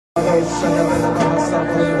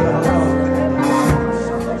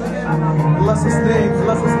Bless his name,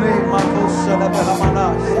 bless his name. Makosha da belamana,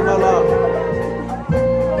 shabala.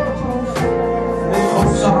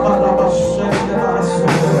 Nekosha barabashe de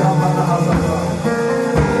asore amana hazaka.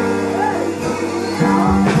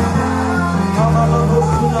 Kamala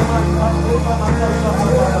dosuna makatuma nakasha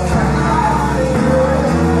barabara.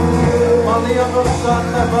 Malia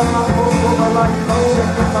dosana banakoko balai kashe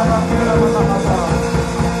karangira banahasa.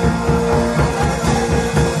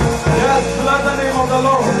 Yes, bless the name of the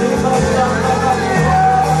Lord.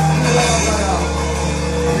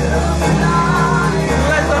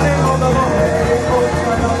 Bless the name of the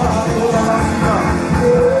Lord.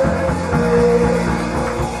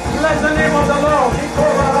 Bless the name of the Lord.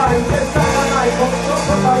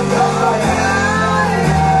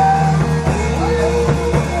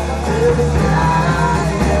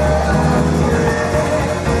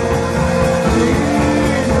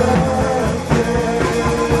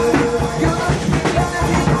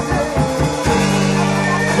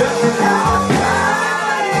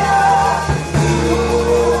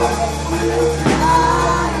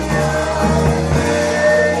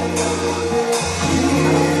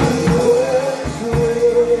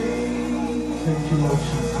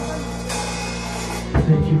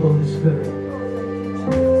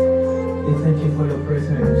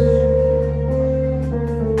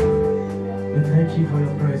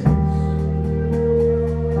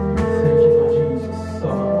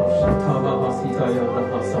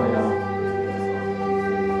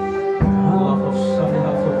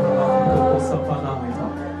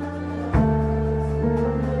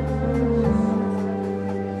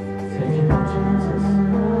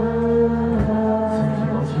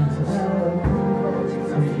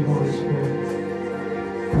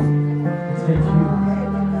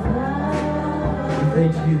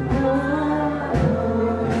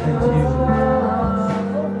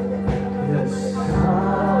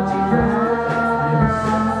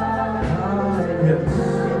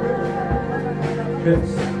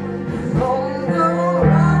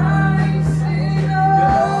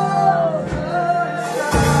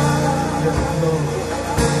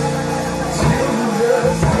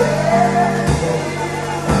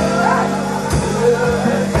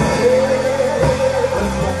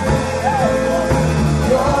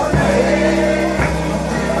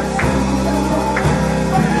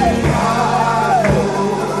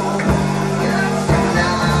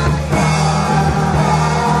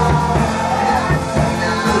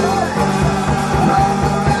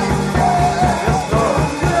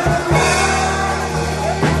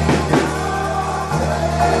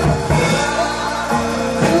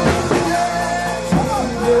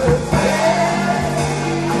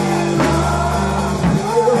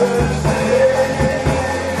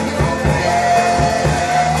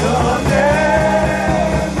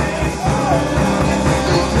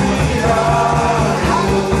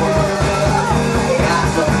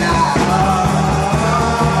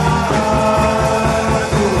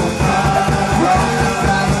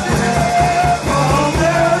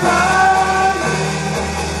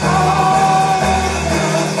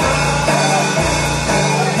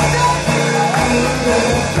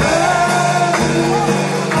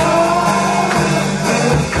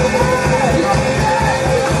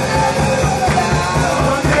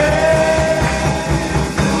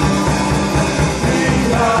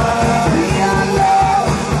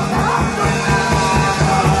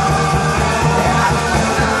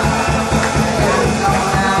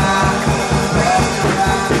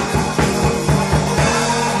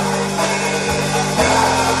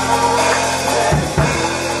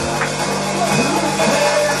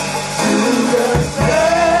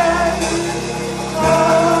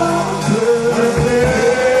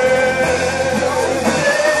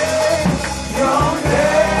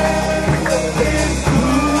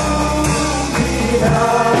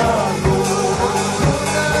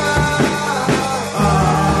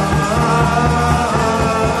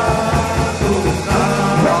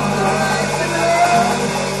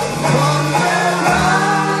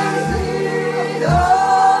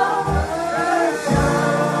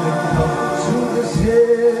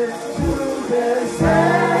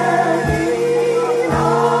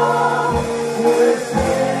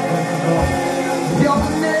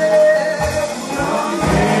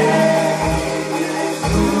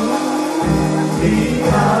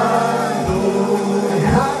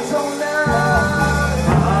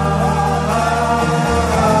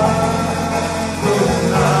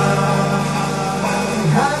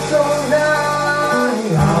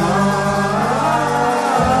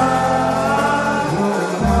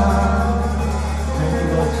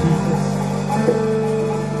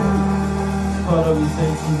 Father, we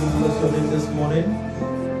thank you. We bless your name this morning.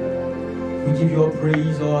 We give you all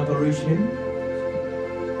praise, all adoration.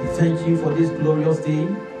 We thank you for this glorious day.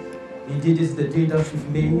 Indeed, this is the day that you've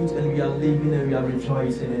made, and we are living and we are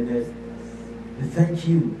rejoicing in it. We thank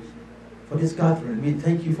you for this gathering. We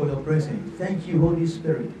thank you for your presence. Thank you, Holy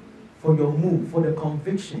Spirit, for your move, for the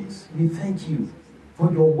convictions. We thank you for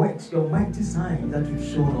your works, your mighty signs that you've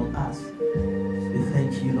shown on us. We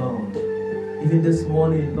thank you, Lord. Even this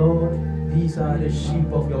morning, Lord, these are the sheep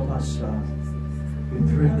of your pasture. We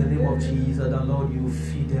pray in the name of Jesus that, Lord, you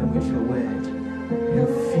feed them with your word. You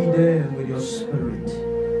feed them with your spirit.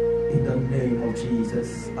 In the name of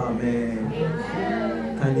Jesus. Amen.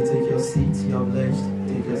 Kindly take your seats. You are blessed.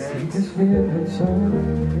 Take your seats. Thank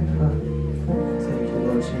you,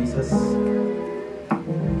 Lord Jesus.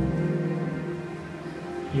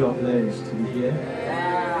 You are blessed to be here.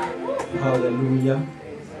 Hallelujah.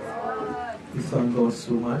 We thank God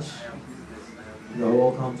so much. You are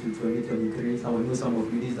welcome to 2023. I know some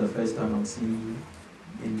of you, this is the first time I'm seeing you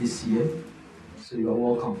in this year. So you are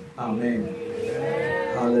welcome. Amen.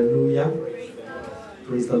 Hallelujah.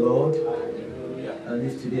 Praise the Lord. And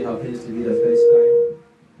if today happens to be the first time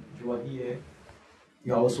you are here,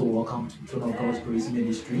 you are also welcome to Throne of God's Grace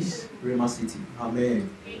Ministries, Rema City. Amen.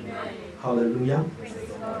 Hallelujah.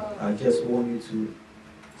 I just want you to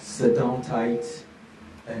sit down tight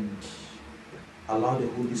and allow the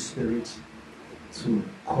Holy Spirit to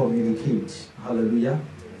communicate. Hallelujah.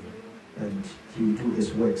 And he will do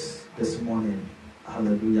his works this morning.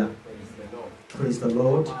 Hallelujah. Praise the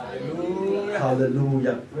Lord. Hallelujah.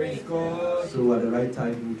 Hallelujah. Praise God. So at the right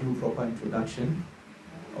time we will do proper introduction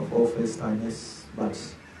of all first timers. But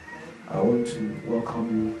I want to welcome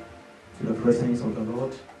you to the presence of the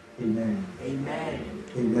Lord. Amen. Amen.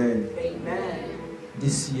 Amen. Amen.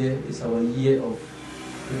 This year is our year of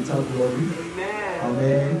greater glory.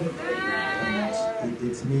 Amen. And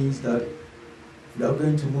it means that we are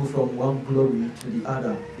going to move from one glory to the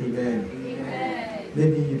other. Amen. Amen.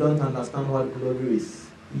 Maybe you don't understand what glory is.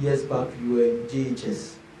 Years back you were in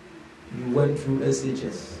JHS. You went through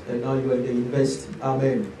SHS. And now you are in the university.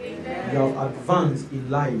 Amen. Amen. You have advanced in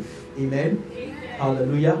life. Amen. Amen.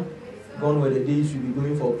 Hallelujah. Gone were the days you'll be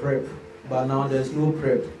going for prep. But now there's no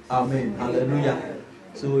prep. Amen. Hallelujah.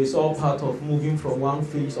 So it's all part of moving from one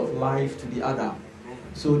phase of life to the other.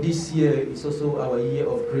 So this year is also our year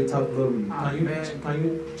of greater glory. Can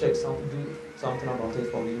you check something, do something about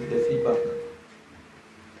it for me, the feedback?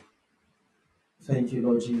 Thank you,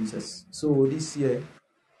 Lord Jesus. So this year,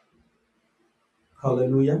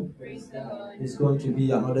 hallelujah, is going to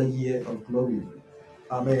be another year of glory.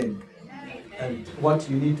 Amen. And what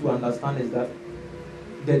you need to understand is that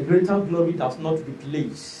the greater glory does not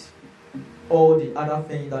replace all the other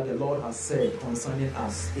things that the Lord has said concerning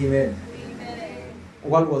us. Amen.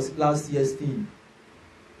 What was last year's theme?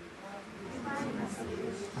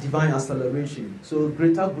 Divine acceleration. So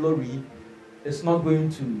greater glory is not going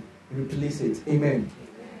to replace it. Amen.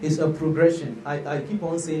 It's a progression. I keep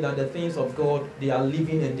on saying that the things of God, they are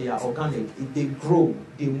living and they are organic. They grow,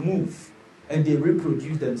 they move, and they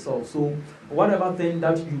reproduce themselves. So whatever thing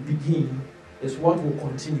that you begin is what will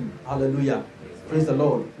continue. Hallelujah. Praise the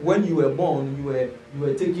Lord. When you were born, you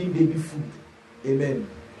were taking baby food. Amen.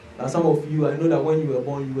 Now some of you, I know that when you were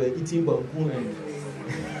born, you were eating bamboo and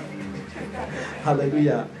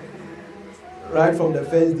hallelujah. Right from the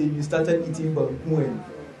first day, you started eating bamboo and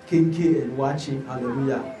kenke and watching.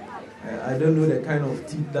 Hallelujah. I don't know the kind of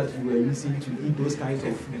teeth that you were using to eat those kinds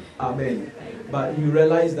of food. Amen. But you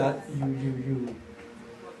realize that you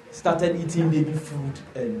started eating baby food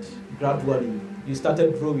and gradually you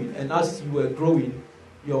started growing. And as you were growing,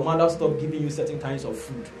 your mother stopped giving you certain kinds of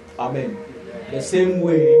food. Amen. The same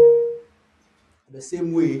way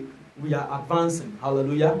we are advancing.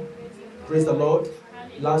 Hallelujah. Praise the Lord.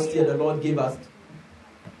 Last year the Lord gave us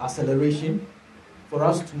acceleration for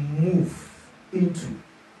us to move into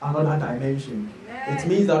another dimension. It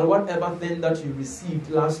means that whatever thing that you received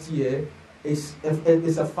last year is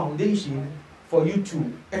a foundation for you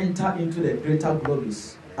to enter into the greater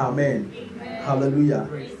glories. Amen. Hallelujah.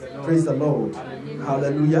 Praise the Lord.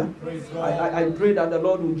 Hallelujah. I pray that the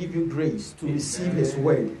Lord will give you grace to receive his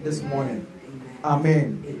word this morning.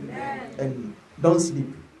 Amen. And don't sleep.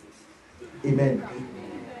 Amen.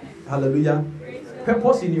 Hallelujah.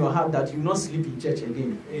 Purpose in your heart that you will not sleep in church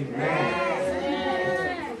again. Amen.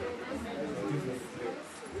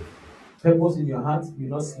 Purpose in your heart, you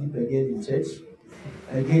will not sleep again in church.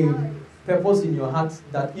 Again, purpose in your heart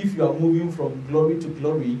that if you are moving from glory to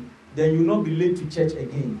glory, then you will not be late to church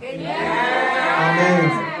again. Amen.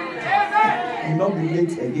 You will not be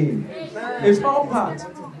late again. It's all part.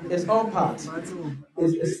 It's all part.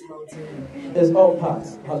 It's all part.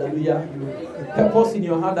 Hallelujah. Purpose in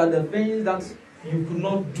your heart that the things that you could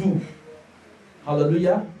not do,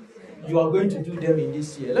 hallelujah, you are going to do them in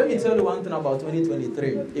this year. Let me tell you one thing about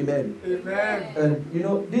 2023. Amen. Amen.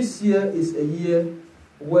 And this year is a year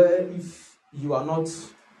where if you are not,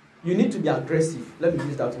 you need to be aggressive. Let me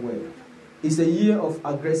use that word. It's a year of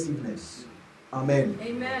aggressiveness. Amen.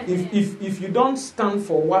 Amen. If you don't stand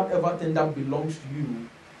for whatever thing that belongs to you,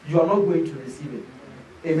 you are not going to receive it.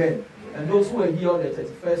 Amen. And those who are here on the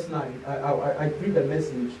 31st night, I bring the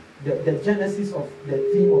message, the genesis of the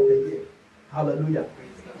theme of the year. Hallelujah.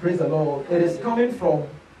 Praise the Lord. It is coming from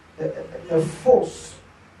a force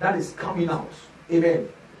that is coming out. Amen.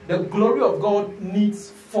 The glory of God needs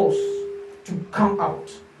force to come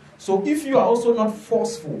out. So if you are also not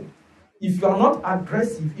forceful, if you are not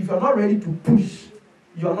aggressive, if you are not ready to push,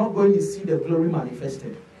 you are not going to see the glory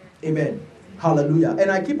manifested. Amen. Hallelujah.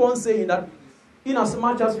 And I keep on saying that in as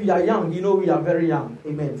much as we are young, we are very young.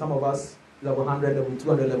 Amen. Some of us, level 100, level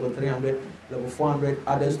 200, level 300, level 400,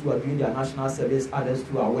 others who are doing their national service, others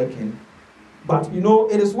who are working. But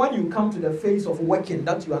it is when you come to the phase of working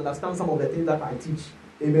that you understand some of the things that I teach.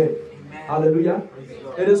 Amen. Amen. Hallelujah.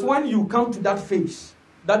 It is when you come to that phase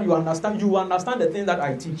that you understand the things that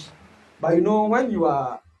I teach. But when you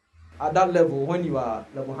are at that level, when you are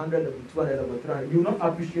level 100, level 200, level 300, you will not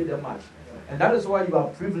appreciate them much. And that is why you are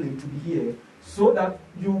privileged to be here, so that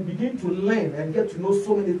you begin to learn and get to know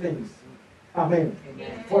so many things. Amen.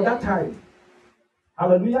 Amen. For that time.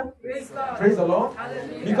 Hallelujah. Praise the Lord.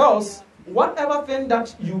 Hallelujah. Because whatever thing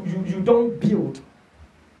that you don't build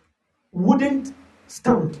wouldn't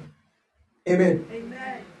stand. Amen.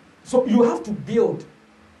 Amen. So you have to build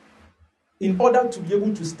in order to be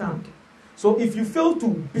able to stand. So if you fail to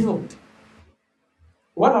build,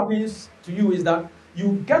 what happens to you is that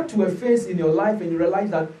you get to a phase in your life and you realize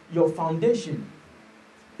that your foundation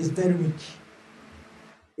is very weak.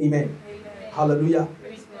 Amen. Amen. Hallelujah.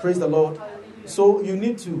 Praise the Lord. Hallelujah. So you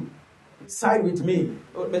need to side with me.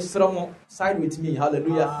 Side with me.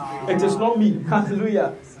 Hallelujah. It is not me.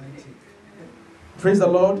 Hallelujah. Praise the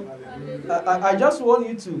Lord. I just want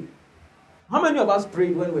you to. How many of us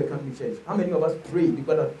prayed when we were coming to church? How many of us prayed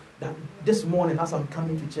because that this morning as I'm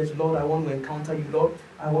coming to church, Lord, I want to encounter you, Lord.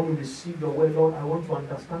 I want to receive your word, Lord. I want to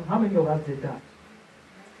understand. How many of us did that?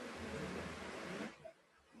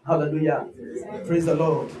 Hallelujah. Praise the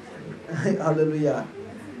Lord. Hallelujah.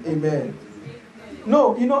 Amen.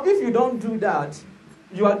 No, if you don't do that,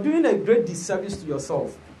 you are doing a great disservice to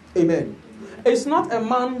yourself. Amen. It's not a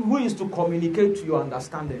man who is to communicate to your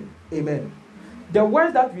understanding. Amen. The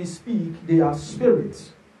words that we speak, they are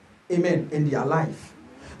spirits. Amen. In their life.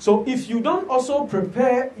 So if you don't also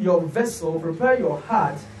prepare your vessel, prepare your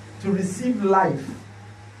heart to receive life,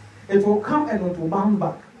 it will come and it will bounce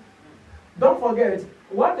back. Don't forget,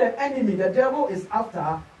 what the enemy, the devil is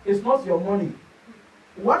after is not your money.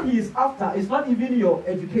 What he is after is not even your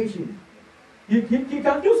education. He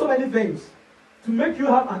can do so many things to make you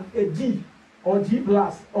have a D or D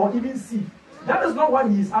plus or even C. That is not what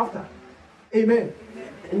he is after. Amen.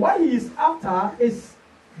 What he is after is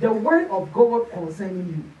the word of God concerning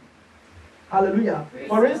you. Hallelujah.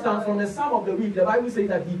 For instance, from the Psalm of the week, the Bible says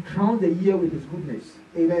that he crowned the year with his goodness.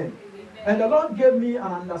 Amen. And the Lord gave me an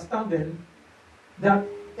understanding that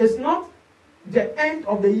it's not the end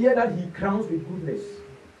of the year that he crowns with goodness.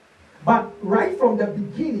 But right from the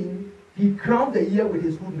beginning, he crowned the year with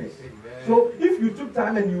his goodness. Amen. So if you took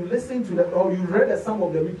time and you listened to or you read the Psalm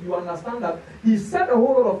of the week, you understand that he said a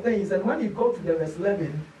whole lot of things. And when he got to the verse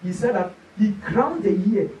 11, he said that he crowned the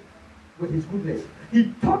year with his goodness.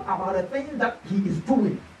 He thought about the things that he is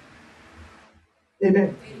doing.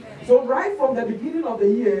 Amen. Amen. So right from the beginning of the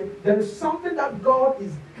year, there is something that God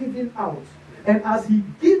is giving out. And as he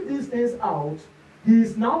gives these things out, he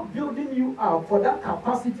is now building you up for that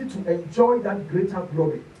capacity to enjoy that greater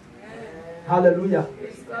glory. Amen. Hallelujah.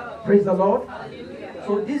 Praise the Lord. Hallelujah.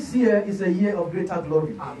 So this year is a year of greater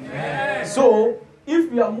glory. Amen. So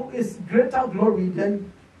if is greater glory,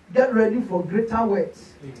 then get ready for greater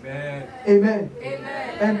words. Amen. Amen.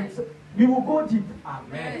 Amen. And we will go deep.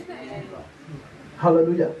 Amen.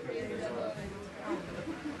 Hallelujah.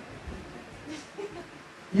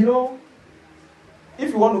 If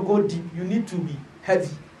you want to go deep, you need to be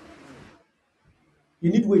heavy.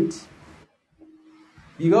 You need weight.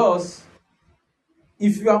 Because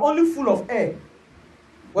if you are only full of air,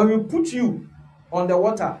 when we put you on the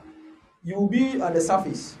water, you will be at the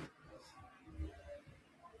surface.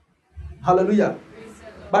 Hallelujah.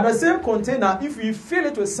 But the same container, if we fill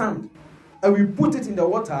it with sand and we put it in the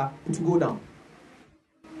water, it will go down.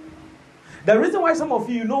 The reason why some of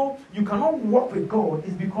you know you cannot walk with God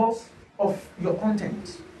is because of your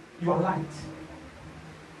content. You are light.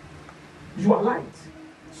 You are light.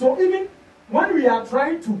 So even when we are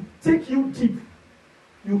trying to take you deep,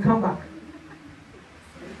 you come back.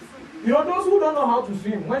 You know, those who don't know how to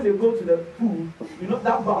swim, when they go to the pool, you know,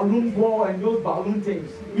 that balloon ball and those balloon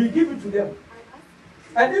things, we give it to them.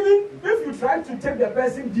 And even if you try to take the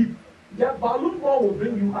person deep, the balloon ball will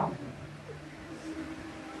bring you up.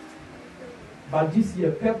 But this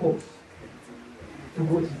year, purpose to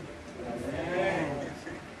go deep.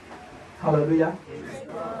 Hallelujah.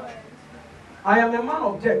 I am a man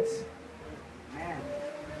of depth.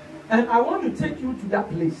 And I want to take you to that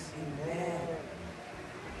place.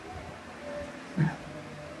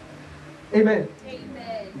 Amen.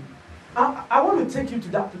 Amen. I want to take you to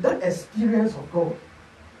that experience of God.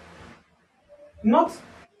 Not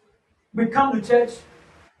we come to church,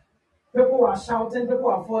 people are shouting, people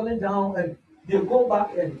are falling down, and they go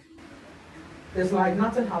back and it's like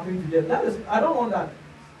nothing happened to them. I don't want that.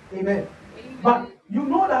 Amen. Amen. But you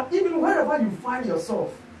know that even wherever you find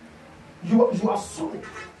yourself, you are solid.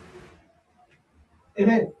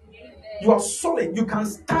 Amen. Amen. You are solid. You can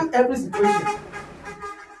stand every situation.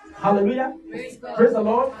 Hallelujah. Praise the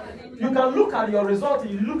Lord. Hallelujah. You can look at your result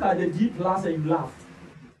and you look at the deep class and you laugh.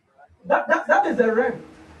 That is the realm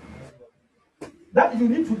that you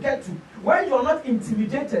need to get to, where you are not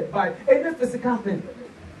intimidated by any physical thing.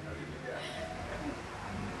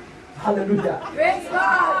 Hallelujah. Praise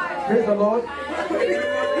God. Praise the Lord.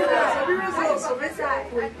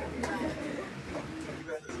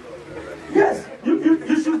 Yes,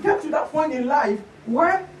 you should get to that point in life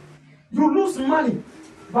where you lose money,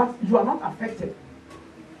 but you are not affected.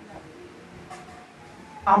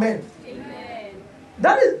 Amen. Amen.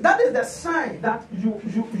 That is the sign that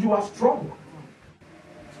you are strong.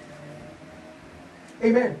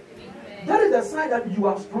 Amen. Amen. That is the sign that you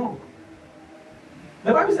are strong.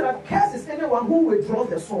 The Bible says that curse is anyone who withdraws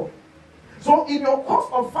the sword. So in your course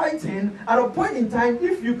of fighting, at a point in time,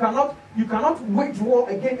 if you cannot wage war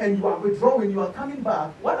again and you are withdrawing, you are coming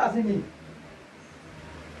back, what does it mean?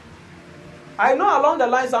 I know along the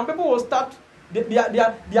line, some people will start,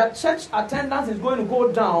 their church attendance is going to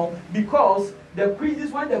go down because when the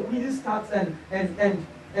quizzes starts and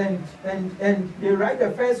they write the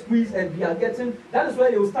first quiz and they are getting, that is where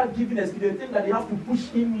they will start giving us, they think that they have to push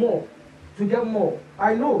in more to get more.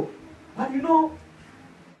 I know. But you know,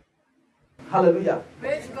 hallelujah.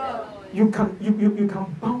 Praise God. You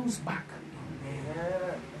can bounce back.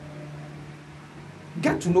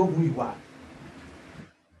 Get to know who you are.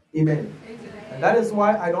 Amen. Amen. And that is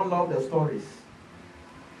why I don't love the stories.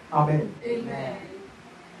 Amen. Amen.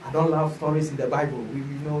 I don't love stories in the Bible. We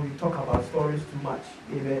talk about stories too much.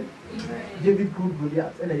 Amen. Amen. David killed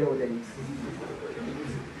Goliath.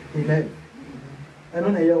 Amen. I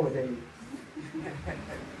don't know what they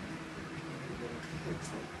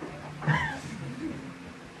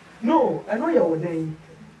No, I know your ordained.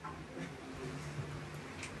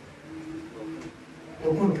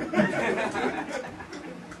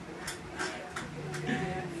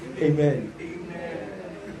 Amen.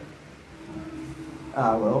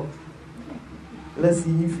 Well, let's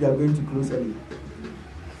see if you are going to close early.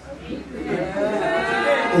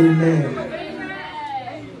 Amen.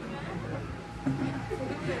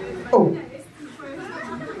 Oh.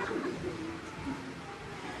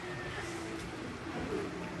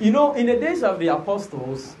 You know, in the days of the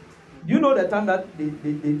apostles, you know the time that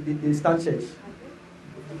they start church?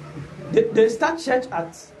 They start church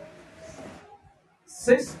at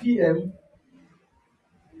 6 p.m.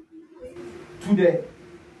 to the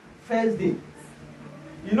first day.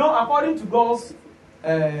 You know, according to God's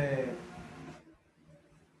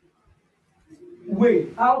way,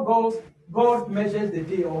 how God measures the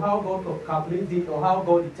day, or how God calculates it, or how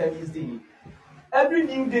God determines the day. Every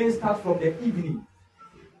new day starts from the evening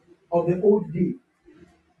of the old day.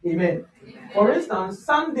 Amen. Amen. For instance,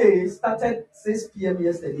 Sunday started 6 p.m.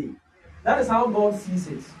 yesterday. That is how God sees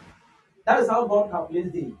it. That is how God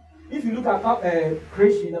calculates day. If you look at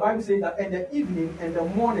creation, the Bible says that in the evening and the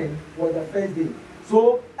morning was the first day.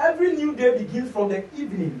 So every new day begins from the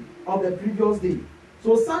evening of the previous day.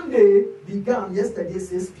 So Sunday began yesterday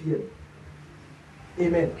 6 p.m.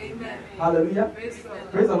 Amen. Amen. Hallelujah. Praise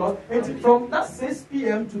the Lord. And from that 6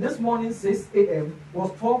 p.m. to this morning 6 a.m.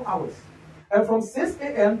 was 12 hours. And from 6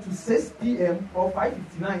 a.m. to 6 p.m. or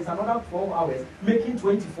 5:59 is another 12 hours, making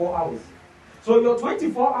 24 hours. So your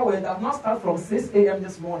 24 hours does not start from 6 a.m.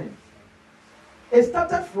 this morning. It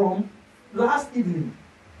started from last evening.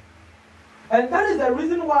 And that is the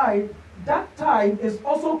reason why that time is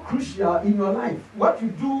also crucial in your life. What you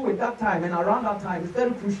do with that time and around that time is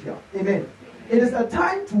very crucial. Amen. It is a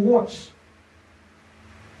time to watch.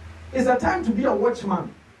 It's a time to be a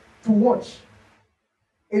watchman, to watch.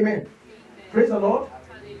 Amen. Praise the Lord.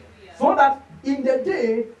 So that in the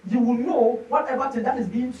day you will know whatever thing that is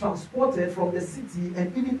being transported from the city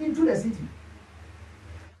and even into the city.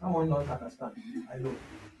 I want not understand. I know.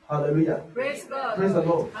 Hallelujah. Praise God. Praise the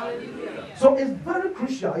Lord. Hallelujah. So it's very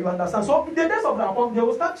crucial, you understand. So in the days of the apostles, they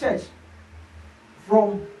will start church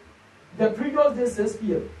from the previous day 6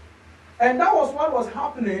 p.m. And that was what was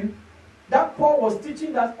happening. That Paul was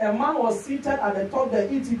teaching that a man was seated at the top of the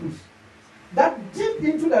Eutychus. That deep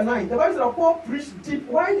into the night. The Bible says that Paul preached deep.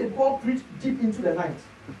 Why did Paul preach deep into the night?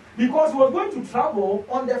 Because he was going to travel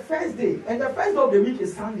on the first day. And the first day of the week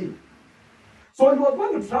is Sunday. So he was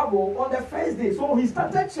going to travel on the first day. So he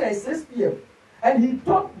started church 6 p.m. And he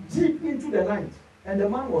taught deep into the night. And the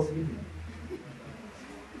man was sleeping.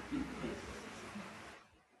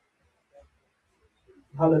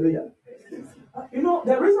 Hallelujah. You know,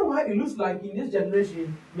 the reason why it looks like in this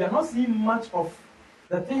generation, we are not seeing much of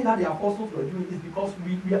the thing that the apostles were doing is because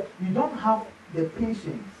we don't have the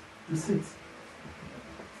patience to sit.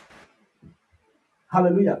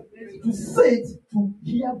 Hallelujah. To sit, to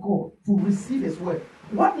hear God, to receive His word.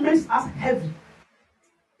 What makes us heavy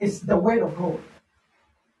is the word of God.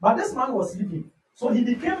 But this man was sleeping. So he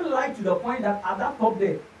became light to the point that at that top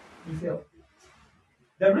there, he fell.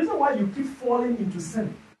 The reason why you keep falling into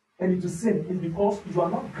sin and into sin is because you are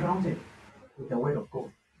not grounded with the word of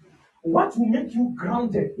God. What will make you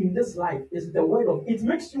grounded in this life is the word of God. It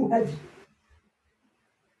makes you heavy.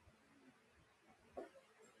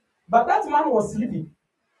 But that man was sleeping.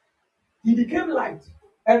 He became light.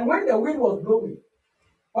 And when the wind was blowing,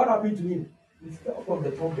 what happened to him? He fell from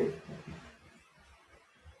the top there.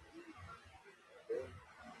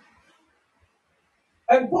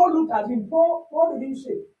 And Paul looked at him. Paul didn't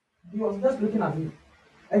shake. He was just looking at him.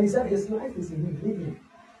 And he said, his life is in him. Leave him.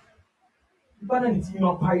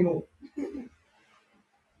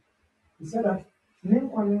 He said that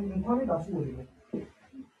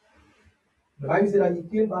the Bible said that he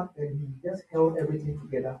came back and he just held everything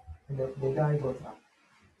together and the guy got up.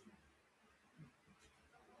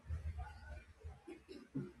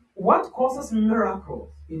 What causes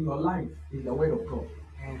miracles in your life is the word of God.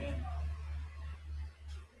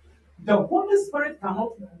 The Holy Spirit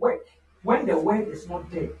cannot work when the word is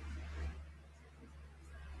not there.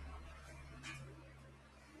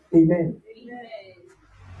 Amen.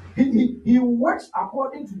 He works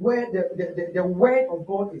according to where the word of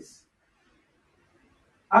God is.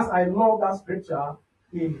 As I love that scripture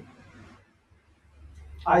in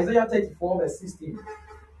Isaiah 34 verse 16.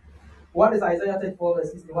 What is Isaiah 34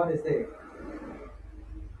 verse 16? What is there?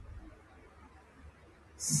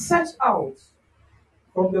 Search out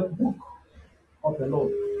from the book of the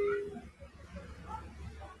Lord.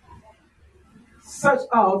 Search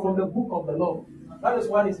out from the book of the Lord. That is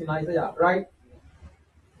what is in Isaiah, right?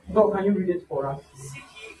 God, can you read it for us? Seek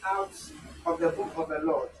ye out of the book of the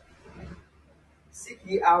Lord. Seek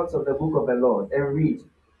ye out of the book of the Lord and read.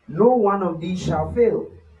 No one of these shall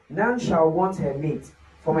fail. None shall want her mate.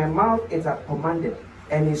 From her mouth it hath commanded,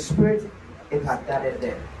 and his spirit it hath guarded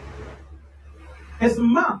them. His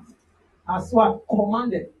mouth has what?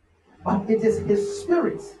 Commanded. But it is his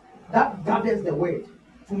spirit that gathers the word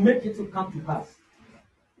to make it to come to pass.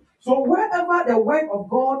 So wherever the word of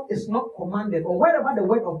God is not commanded, or wherever the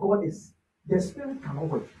word of God is, the spirit cannot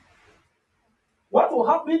work. What will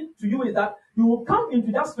happen to you is that you will come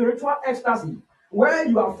into that spiritual ecstasy where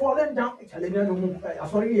you are falling down.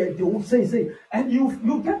 Sorry, they will say, and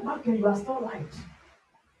you get back and you are still light.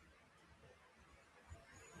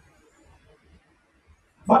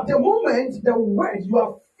 But the moment the word, you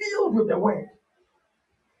are filled with the word.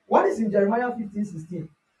 What is in Jeremiah 15:16?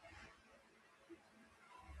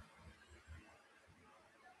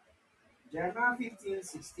 Jeremiah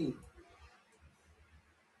 15:16.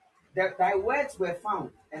 Thy words were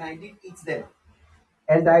found, and I did eat them.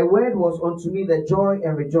 And thy word was unto me the joy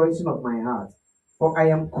and rejoicing of my heart. For I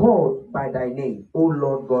am called by thy name, O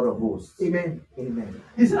Lord God of hosts. Amen. Amen.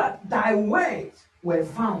 He said that thy words were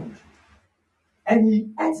found. And he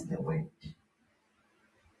ate the word.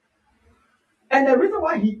 And the reason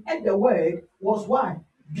why he ate the word was why?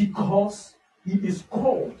 Because he is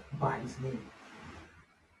called by his name.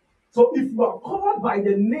 So if you are called by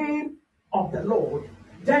the name of the Lord,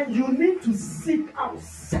 then you need to seek out,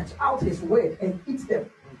 search out his word and eat them.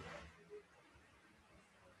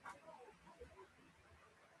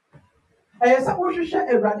 And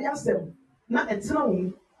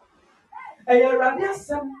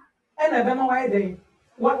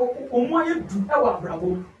What Omoye do ewa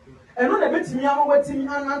brabo. And on the betimi ama wetimi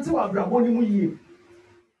anante wa brabo ni mu yie.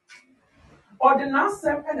 Or the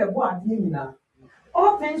nasem and the board nyina.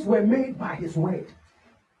 All things were made by his word.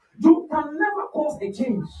 You can never cause a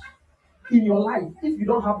change in your life if you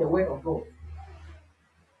don't have the word of God.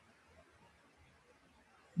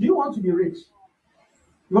 Do you want to be rich?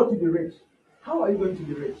 You want to be rich? How are you going to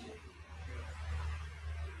be rich?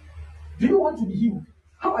 Do you want to be healed?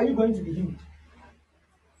 How are you going to be healed?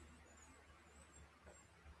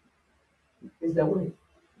 It's the way.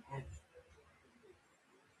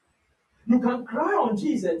 You can cry on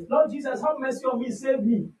Jesus, Lord Jesus, have mercy on me, save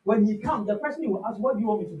me. When he comes, the person will ask, what do you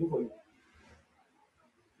want me to do for you?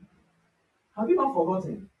 Have you not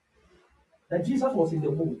forgotten that Jesus was in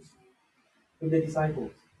the boat with the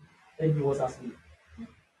disciples and he was asleep?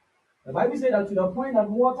 The Bible said that to the point that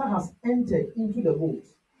water has entered into the boat,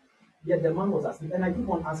 yet the man was asleep. And I keep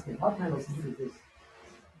on asking, what kind of sleep is this?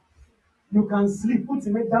 You can sleep, put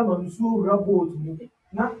your down on the slow boat.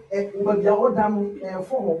 Now,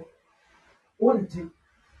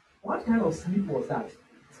 what kind of sleep was that?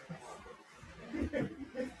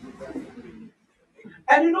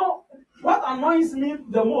 And you know, what annoys me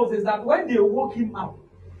the most is that when they woke him up,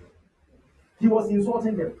 he was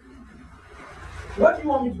insulting them. What do you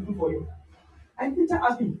want me to do for you? And Peter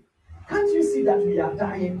asked me, can't you see that we are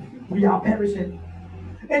dying, we are perishing?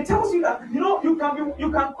 It tells you that, you know, you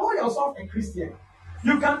can call yourself a Christian.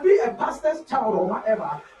 You can be a pastor's child or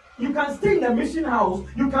whatever. You can stay in a mission house.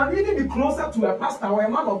 You can even be closer to a pastor or a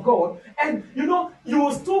man of God. And, you know, you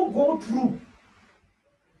will still go through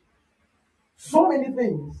so many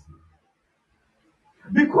things.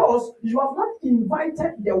 Because you have not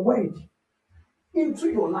invited the word into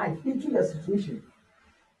your life, into your situation.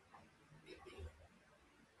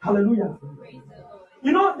 Hallelujah.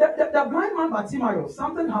 You know, the blind man Bartimaeus,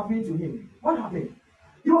 something happened to him. What happened?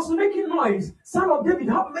 He was making noise. Son of David,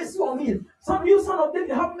 have mercy on me. Son of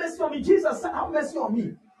David, have mercy on me. Jesus, have mercy on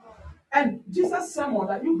me. And Jesus summoned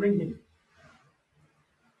that you bring him.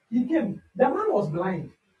 He came. The man was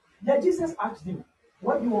blind. Yet Jesus asked him,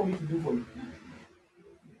 what do you want me to do for you?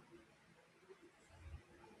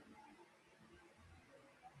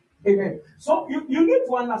 Amen. So you need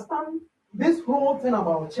to understand this whole thing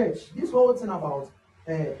about church. This whole thing about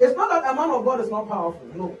it's not that a man of God is not powerful.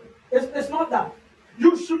 No, it's not that.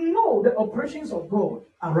 You should know the operations of God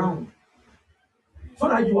around so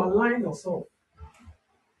that you align yourself.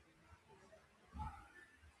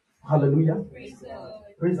 Hallelujah.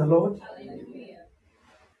 Praise the Lord. Hallelujah.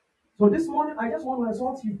 So this morning, I just want to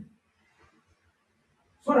exhort you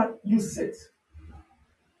so that you sit.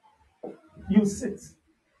 You sit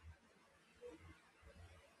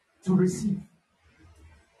to receive.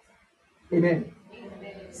 Amen.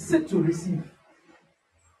 Amen. Sit to receive.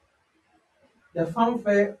 The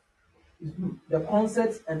fanfare is good. The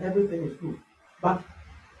concerts and everything is good. But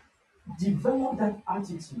develop that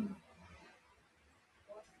attitude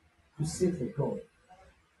to sit with God.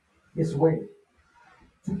 His word.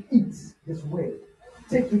 To eat His word.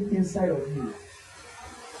 Take it inside of you.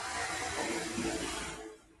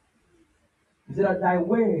 He said that thy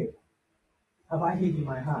word have I hid in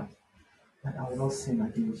my heart, that I will not sin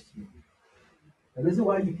against you. The reason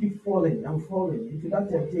why you keep falling and falling into that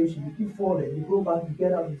temptation, you keep falling, you go back, you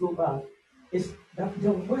get up, you go back, is that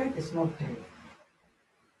the word is not there.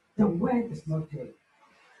 The word is not there.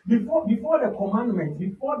 Before the commandments,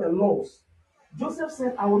 before the laws, Joseph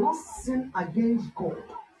said, I will not sin against God.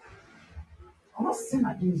 I will not sin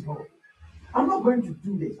against God. I'm not going to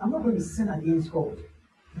do this. I'm not going to sin against God.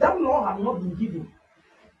 That law had not been given.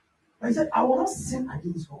 But he said, I will not sin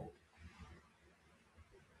against God.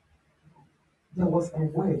 There was a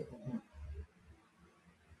word for him.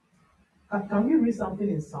 Can we read something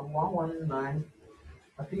in Psalm 119?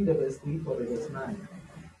 I think the verse 3 or the verse 9.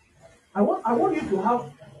 I want you to have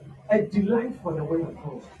a delight for the word of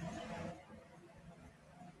God.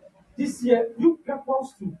 This year, you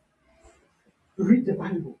purpose to read the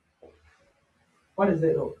Bible. What is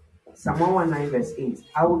it, Lord? Psalm 119 verse 8.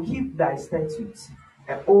 I will keep thy statutes,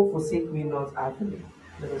 and all forsake me not utterly.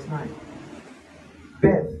 Verse 9.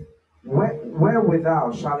 Beth,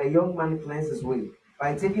 wherewithal shall a young man cleanse his way?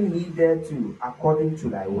 By taking heed thereto, according to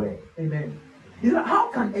thy word. Amen. How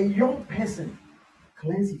can a young person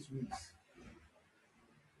cleanse his ways?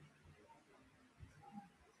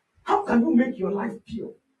 How can you make your life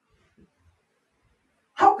pure?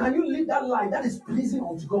 How can you live that life that is pleasing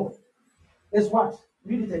unto God? It's what?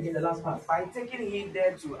 Read it again, the last part. By taking heed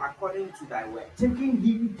thereto, according to thy word. Taking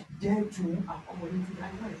heed thereto, according to thy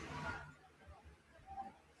word.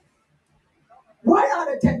 Why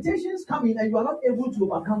are the temptations coming and you are not able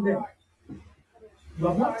to overcome them? You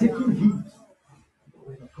have not taken heed of the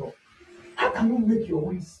word of God. How can you make your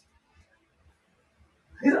ways?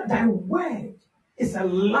 Thy word is a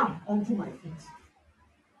lamp unto my feet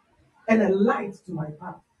and a light to my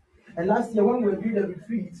path. And last year when we were doing the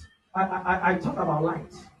retreat, I talked about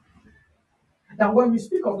light. That when we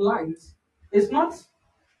speak of light, it's not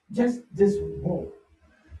just this bulb.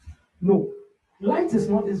 No, light is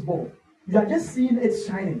not this bulb. You are just seeing it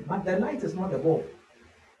shining, but the light is not the bulb.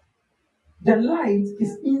 The light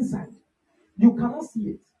is inside. You cannot see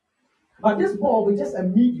it. But this bulb is just a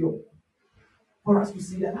medium for us to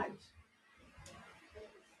see the light.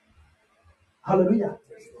 Hallelujah.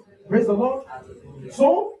 Praise the Lord.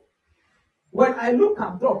 So, when I look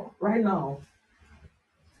at dark right now,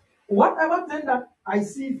 whatever thing that I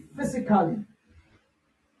see physically,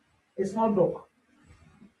 it's not dark.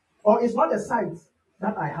 Or it's not a sight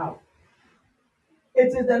that I have. It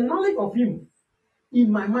is the knowledge of Him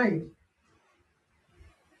in my mind.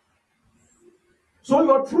 So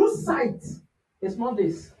your true sight is not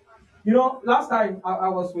this. You know, last time I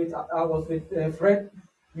was with Fred.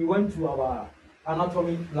 We went to our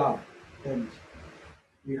anatomy lab and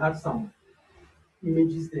we had some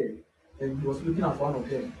images there. And he was looking at one of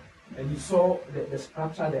them and he saw the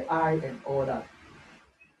structure, the eye, and all that.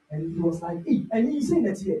 And he was like, hey, and he's saying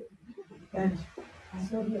that here. And I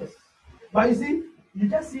said, yes. But you see, you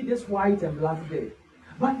just see this white and black there.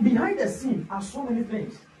 But behind the scene are so many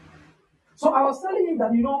things. So I was telling him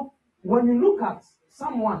that, you know, when you look at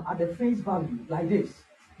someone at the face value like this,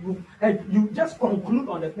 you just conclude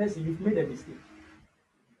on the person, you've made a mistake.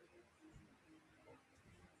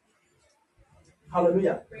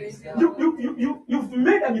 Hallelujah. You've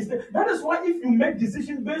made a mistake. That is why if you make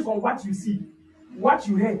decisions based on what you see, what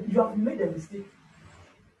you heard, you have made a mistake.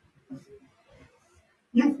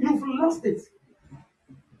 You've lost it.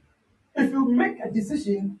 If you make a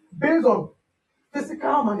decision based on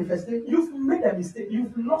physical manifestation, you've made a mistake.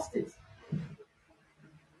 You've lost it.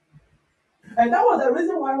 And that was the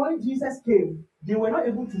reason why when Jesus came, they were not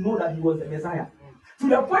able to know that He was the Messiah. To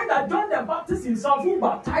the point that John the Baptist himself, who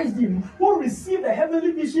baptized Him, who received the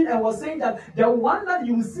heavenly vision and was saying that the one that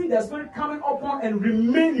you will see the Spirit coming upon and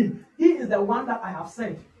remaining, He is the one that I have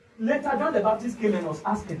sent. Later, John the Baptist came and was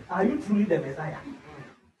asking, are you truly the Messiah?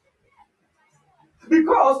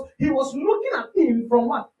 Because he was looking at Him from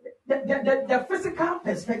what? The physical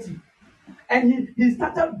perspective. And he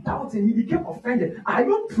started doubting. He became offended. Are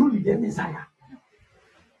you truly the Messiah?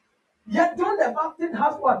 Yet John the Baptist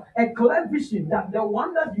has what? A clear vision that the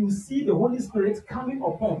one that you see the Holy Spirit coming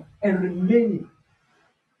upon and remaining.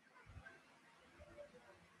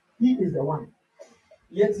 He is the one.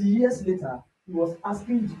 Yet years later, he was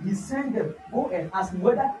asking, he sent them, go and ask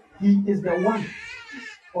whether he is the one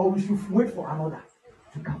or we should wait for another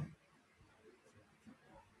to come.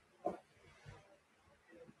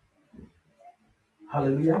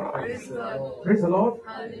 Hallelujah. Praise the Lord. Praise the Lord.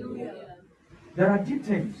 Hallelujah. There are deep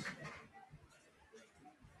things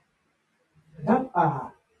that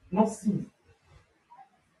are not seen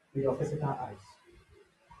with your physical eyes.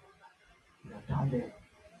 They are down there.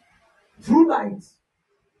 True light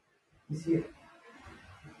is here.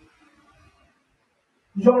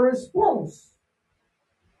 Your response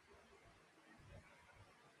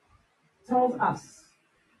tells us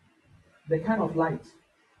the kind of light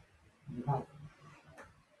you have.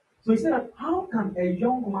 So he said that how can a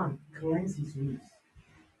young man cleanse his ways?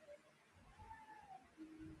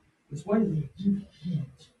 It's when he gives heed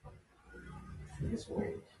to His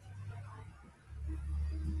word.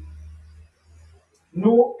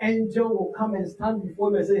 No angel will come and stand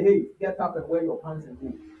before you and say, hey, get up and wear your pants and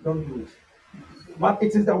go. Don't do it. But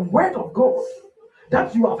it is the word of God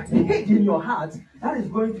that you have hid in your heart that is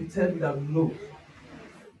going to tell you that no,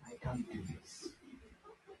 I can't do this.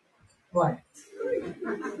 Why?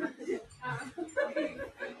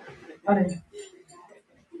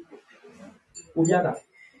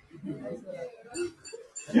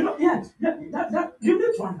 You know, that you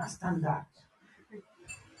need to understand that.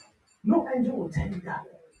 No angel will tell you that.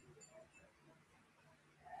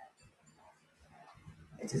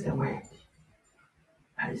 It is the word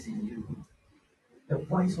that is in you. The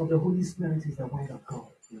voice of the Holy Spirit is the word of God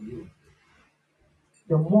in you.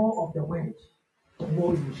 The more of the word, the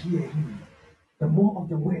more you hear Him. The more of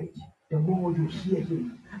the word, the more you hear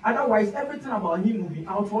Him. Otherwise, everything about Him will be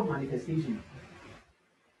outward manifestation.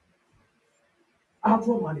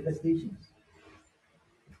 Outward manifestations.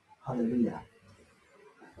 Hallelujah.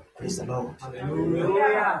 Praise the Lord.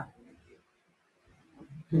 Hallelujah.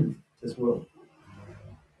 As well.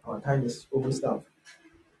 Our time is almost up.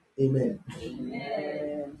 Amen.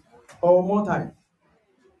 Amen. One more time.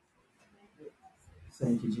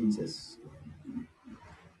 Thank you, Jesus.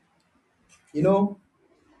 You know,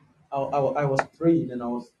 I was praying and I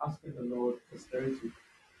was asking the Lord for clarity.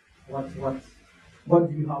 What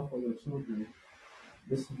do you have for your children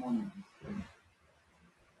this morning?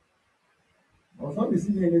 I was not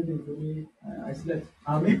receiving anything for me. I slept.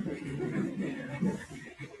 Amen.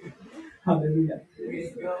 Hallelujah.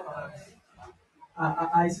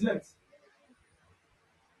 I slept.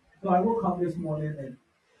 So I woke up this morning and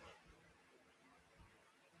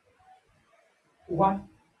what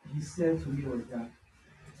he said to me was that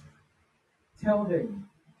tell them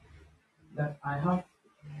that I have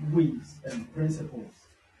ways and principles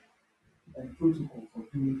and protocols for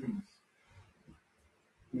doing things.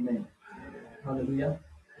 Amen. Hallelujah.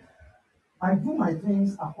 I do my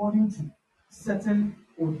things according to certain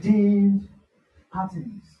ordained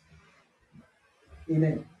patterns.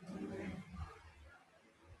 Amen.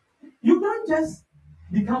 You can't just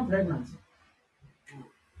become pregnant.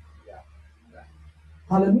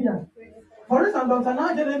 Hallelujah. For instance, Dr.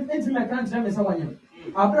 Nigel intimate can't tell me someone.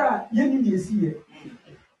 Abra, you need to see it.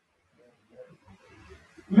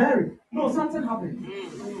 Mary, no, something happened.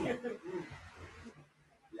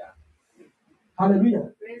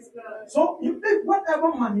 Hallelujah. So you think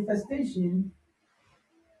whatever manifestation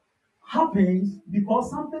happens because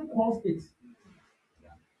something caused it.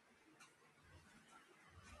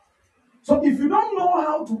 So if you don't know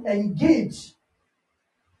how to engage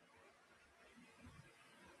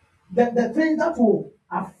the thing that will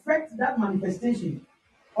affect that manifestation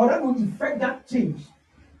or that will affect that change,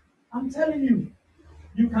 I'm telling you,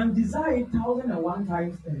 you can desire 1,001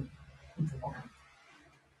 times and it will not come.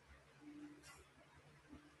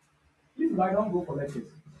 If I don't go for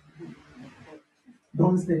lectures,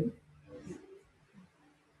 don't stay.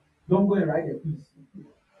 Don't go and write a piece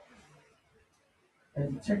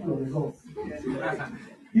and check your results.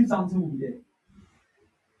 If something will be there.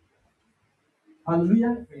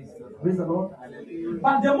 Hallelujah. Praise the Lord.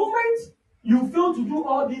 But the moment you fail to do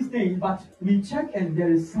all these things, but we check and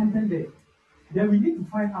there is something there, then we need to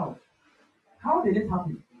find out how did it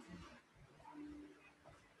happen?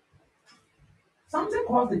 Something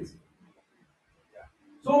caused it.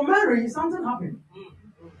 So Mary, something happened.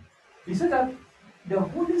 He said that the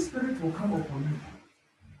Holy Spirit will come upon you,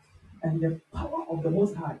 and the power of the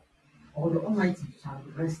Most High or the Almighty shall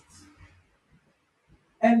rest.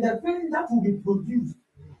 And the thing that will be produced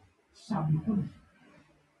shall be holy.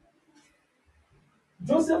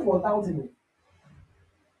 Joseph was doubting it.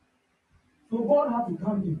 So God had to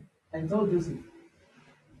come in and tell Joseph,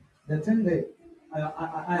 the thing that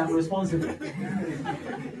I am responsible.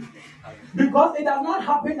 Because it does not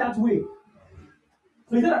happen that way.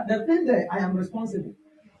 So he said, the thing that I am responsible.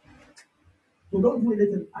 So don't do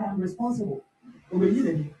anything. I am responsible.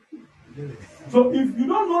 So if you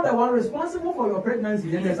don't know the one responsible for your pregnancy,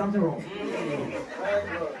 then there's something wrong.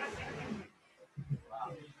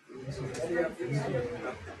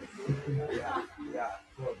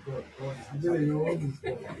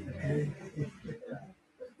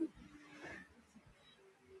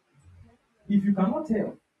 If you cannot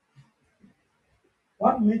tell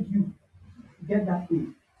what made you get that A,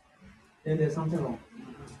 then there's something wrong.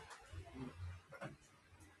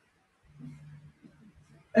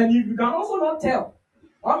 And if you can also not tell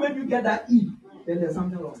what made you get that E, then there's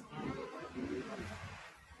something wrong.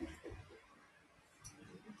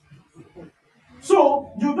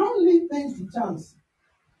 So you don't leave things to chance.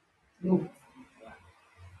 No.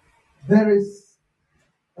 There is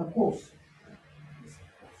a course.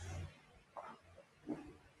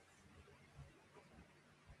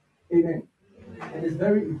 Amen. And it's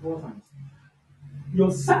very important. Your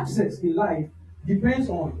success in life depends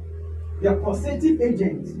on the causative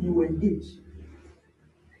agent you engage.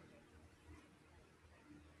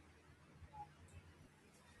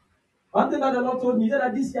 One thing that the Lord told me is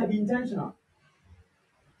that this year be intentional.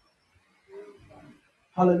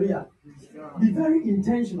 Hallelujah. Be very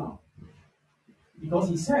intentional. Because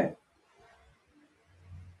he said,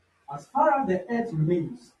 as far as the earth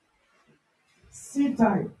remains, seed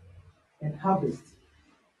time and harvest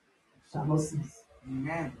shall not cease.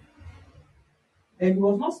 Amen. And he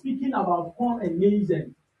was not speaking about corn and maize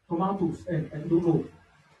and tomatoes and no.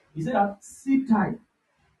 He said that seed time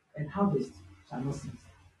and harvest shall not cease.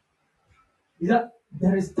 He said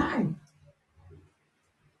there is time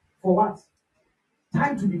for what?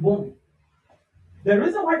 Time to be born. The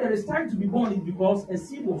reason why there is time to be born is because a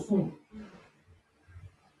seed was sown.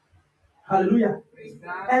 Hallelujah.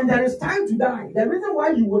 And there is time to die. The reason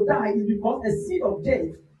why you will die is because a seed of death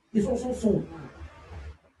is also sown.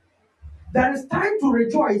 There is time to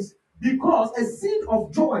rejoice because a seed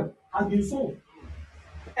of joy has been sown.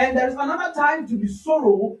 And there is another time to be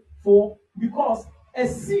sorrow for because a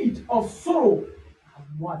seed of sorrow have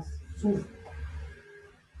what? Sown.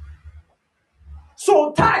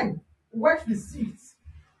 So time works with seeds.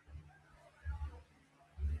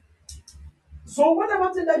 So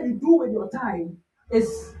whatever thing that you do with your time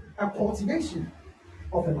is a cultivation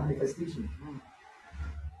of a manifestation.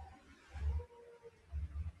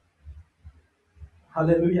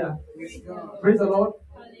 Hallelujah. Praise the Lord.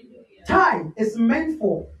 Hallelujah. Time is meant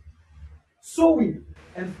for sowing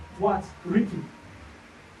and what? Reaping.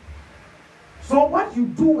 So what you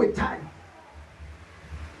do with time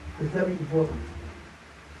is very important.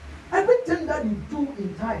 Everything that you do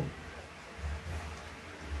in time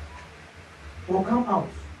will come out.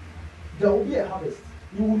 There will be a harvest.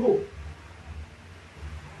 You will know.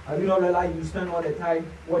 Have you not realized you spend all the time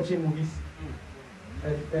watching movies?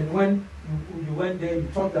 And when you went there, you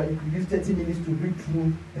thought that you could use 30 minutes to read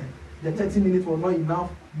through. The 30 minutes was not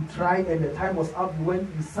enough. You tried and the time was up. You went,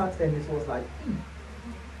 you sat, and it was like,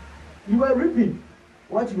 you were reaping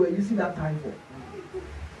what you were using that time for.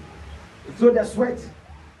 So the sweat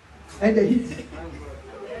and the heat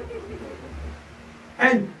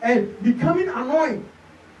and becoming annoying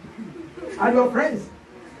at your friends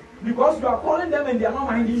because you are calling them and they are not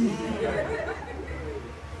minding you.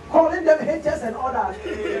 Calling them haters and all that.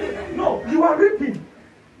 No, you are reaping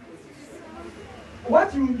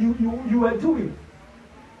what you were doing.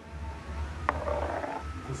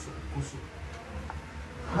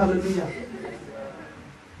 Hallelujah.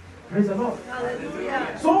 Praise the Lord.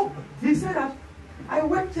 Hallelujah. So he said that I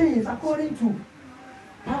work things according to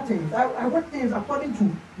patterns. I work things according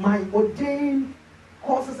to my ordained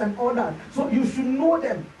courses and all that. So you should know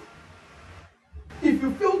them. If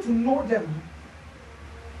you fail to know them,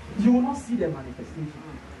 you will not see the manifestation.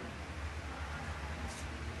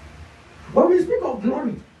 When we speak of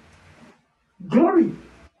glory, glory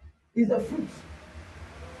is the fruit.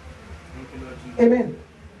 Amen.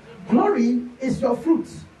 Glory is your fruit.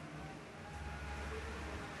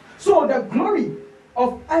 So the glory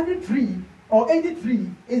of every tree or any tree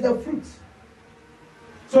is the fruit.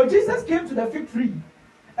 So Jesus came to the fig tree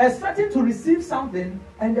expecting to receive something,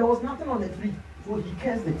 and there was nothing on the tree. So he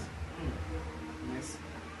cursed it. Yes.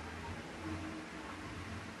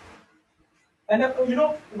 And you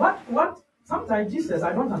know what? Sometimes Jesus,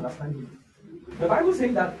 I don't understand him. The Bible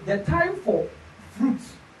says that the time for fruit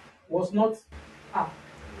was not up.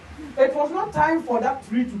 It was not time for that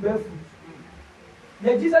tree to bear fruit.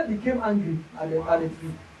 Then Jesus became angry at the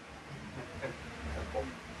tree.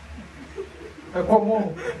 Come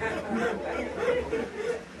on.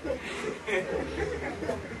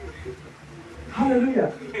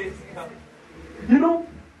 Hallelujah. You know,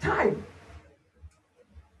 time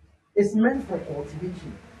is meant for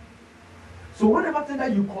cultivation. So whatever thing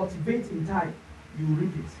that you cultivate in time, you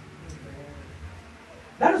reap it.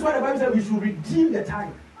 That is why the Bible says we should redeem the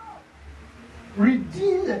time.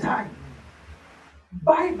 Redeem the time.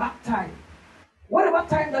 Buy back time. Whatever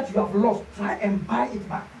time that you have lost, try and buy it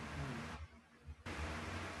back.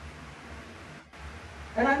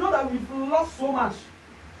 And I know that we've lost so much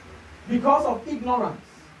because of ignorance.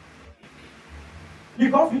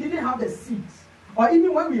 Because we didn't have the seeds. Or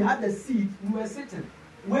even when we had the seed, we were sitting,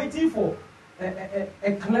 waiting for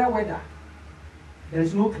a clear weather. There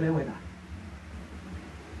is no clear weather.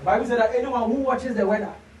 The Bible said that anyone who watches the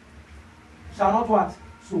weather shall not what?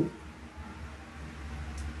 Sow.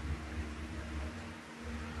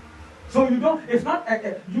 So you don't, it's not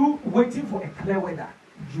you waiting for a clear weather.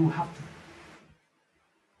 You have to.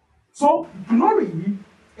 So glory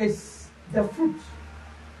is the fruit.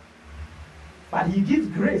 But he gives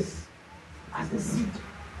grace as the seed.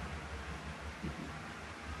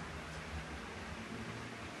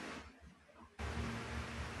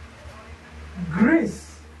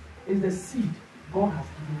 Grace is the seed God has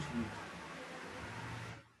given to you.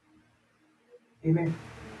 Amen.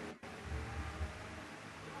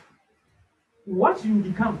 What you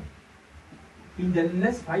become in the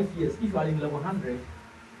next 5 years, if you are in level 100,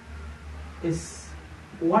 is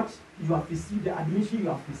what you have received, the admission you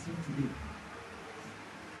have received today.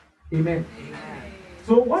 Amen. Amen.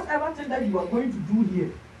 So whatever thing that you are going to do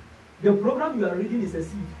here, the program you are reading is a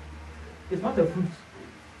seed. It's not a fruit.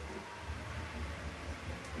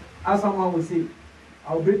 As someone will say,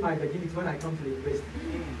 I'll break my virginity when I come to the university.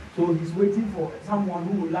 So he's waiting for someone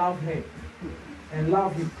who will love her and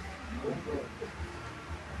love him.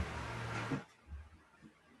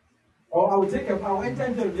 Or I'll enter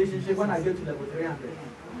into a relationship when I get to level 300.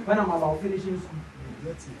 When I'm about finishing school.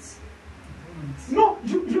 No,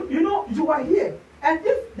 you know, you are here. And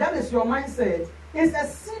if that is your mindset, it's a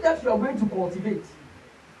seed that you are going to cultivate.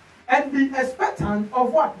 And be expectant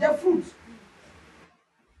of what? The fruit.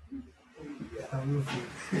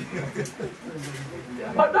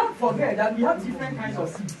 But don't forget that we have different kinds of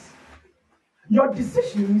seeds. Your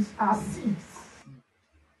decisions are seeds.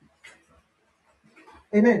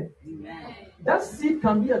 Amen. That seed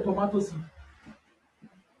can be a tomato seed.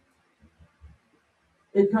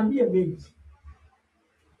 It can be a maize.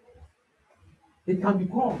 It can be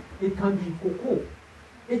corn. It can be cocoa.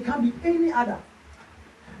 It can be any other.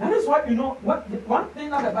 And that's why, one thing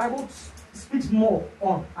that the Bible speaks more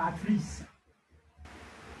on are trees.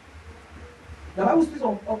 The Bible speaks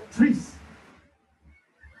of trees.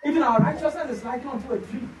 Even our righteousness is likened unto a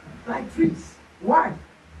tree, like trees. Why?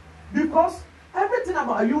 Because everything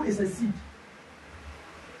about you is a seed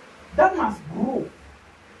that must grow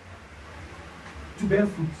to bear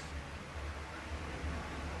fruit.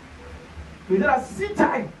 So there are seed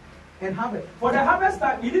time and harvest. For the harvest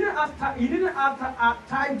time, he didn't add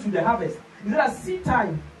time to the harvest. There are seed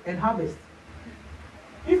time and harvest.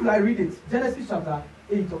 If I read it, Genesis chapter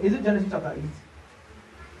 8, or is it Genesis chapter 8?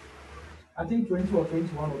 I think 20 or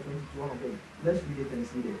 21 or 22, one of them. Let's read it and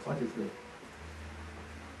see it. What is there?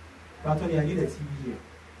 But Tony, I need a TV here.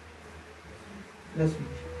 Let's read.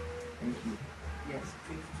 Thank you. Yes.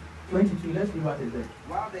 22. Let's read what is there.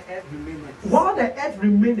 While the earth remaineth. While the earth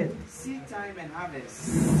remaineth. Seed time and harvest.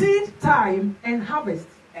 Seed time and harvest.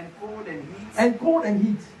 And cold and heat. And cold and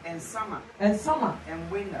heat. And summer. And summer. And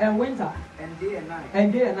winter. And winter. And day and night.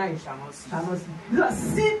 And day and night. Shall not cease. Shall not cease. These are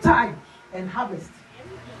seed time and harvest.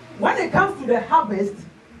 When it comes to the harvest,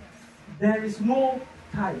 there is no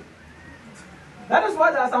time. That is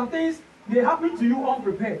why there are some things they happen to you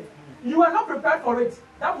unprepared. You are not prepared for it.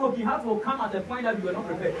 That broken heart will come at the point that you were not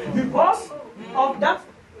prepared. Because of that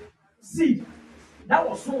seed that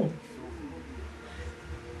was sown.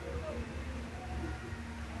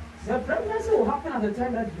 The pregnancy will happen at the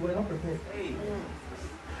time that you were not prepared.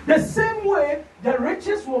 The same way, the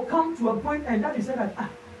riches will come to a point and that you said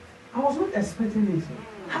that, I was not expecting this.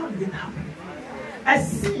 How did it happen? A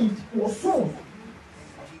seed was sown.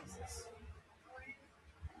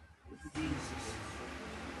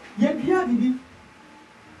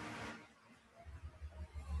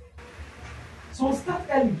 So start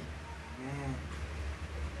early.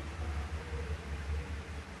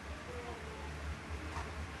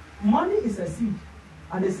 Money is a seed,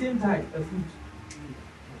 at the same time a fruit.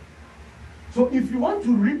 So if you want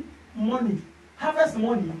to reap money, harvest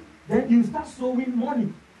money, then you start sowing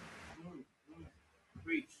money.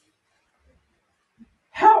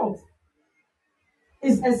 Health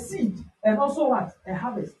is a seed and also what? A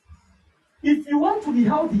harvest. If you want to be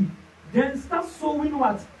healthy, then start sowing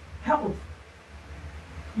what? Health.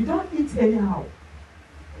 You don't eat anyhow.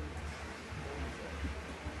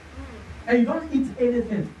 And you don't eat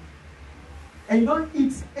anything. And you don't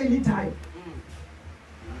eat anytime.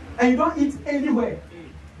 And you don't eat anywhere.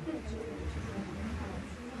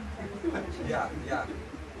 Yeah.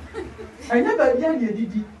 And never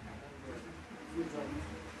did.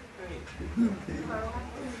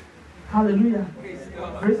 Hallelujah.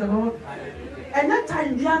 Praise the Lord. And that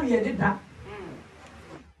time you did that.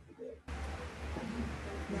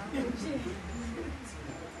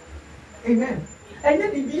 Amen. And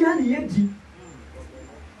then the behind the edge.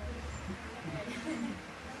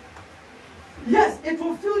 Yes, it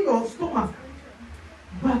will fill your stomach.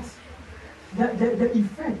 But the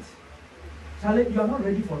effect, Charlie, you are not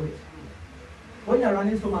ready for it. When you are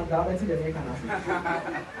running stomach, diabetes, the neck can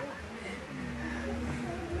happen.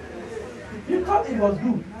 You thought it was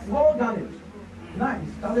good. Well done. Nice.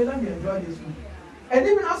 Charlie, let me enjoy this food. And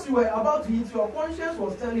even as you were about to eat, your conscience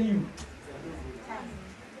was telling you.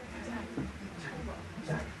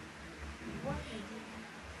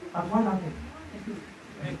 And what happened?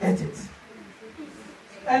 You ate it.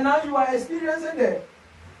 And now you are experiencing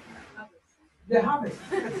the harvest.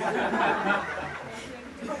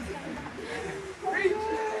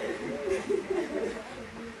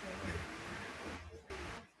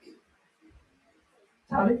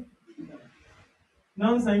 Charlie?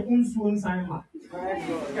 Now I'm saying unsu sign ma.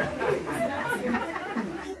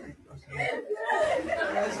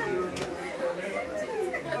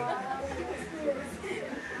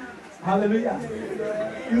 Hallelujah.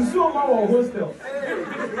 Unsu ma wa hostel.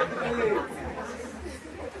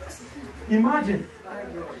 Imagine.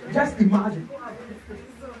 Just imagine.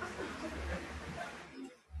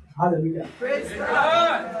 Hallelujah. Praise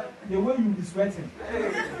God. The way you'll be sweating.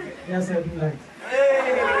 Yes, I do like.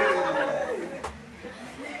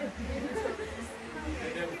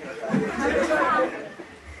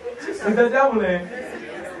 It's the devil, eh?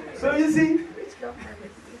 So you see, it's the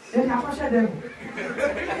devil.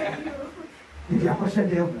 It's the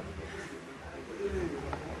devil.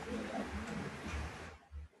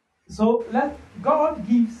 So God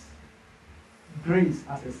gives grace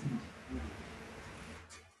as a seed.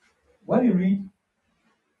 When you read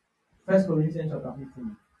 1 Corinthians chapter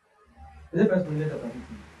 15, is it 1 Corinthians chapter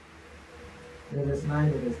 15? Verse 9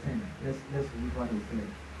 and verse 10. Let's read what it says.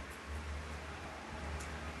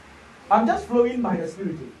 I'm just flowing by the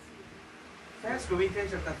Spirit. 1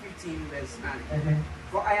 Corinthians chapter 15, verse 9. Uh-huh.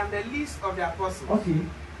 For I am the least of the apostles, Okay.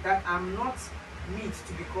 that I'm not meet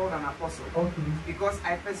to be called an apostle. Okay. Because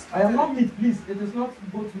I persecuted. I am not meat, please. It is not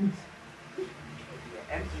both meat.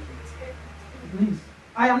 Please.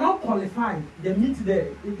 I am not qualified. The meat there.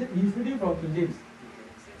 He's reading from King James.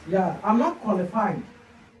 Yeah, I'm not qualified.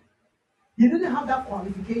 He didn't have that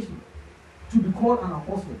qualification to be called an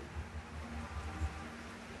apostle.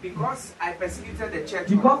 Because I persecuted the church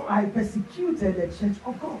Because of God. I persecuted the church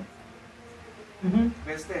of God. Mm-hmm.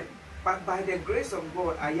 Verse 10. But by the grace of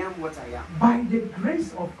God, I am what I am. By the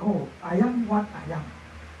grace of God, I am what I am.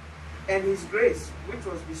 And his grace, which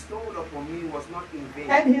was bestowed upon me, was not in vain.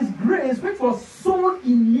 And his grace, which was sown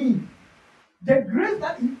in me, the grace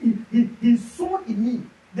that he sown in me,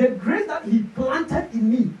 the grace that he planted in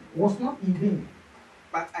me, was not in vain.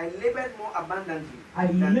 But I labored more abundantly. I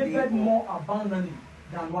labored more abundantly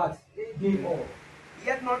than what? They all.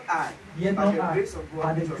 Yet not I, Yet but not the I, grace of God.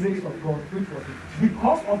 but the grace of God, which was in me.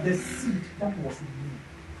 Because of the seed that was in me.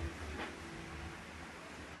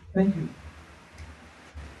 Thank you.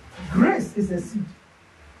 Grace is a seed.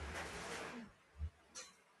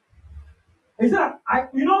 Is that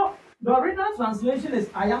the original translation is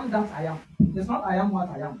I am that I am. It's not I am what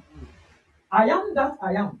I am. I am that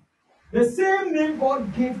I am. The same name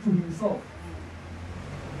God gave to himself.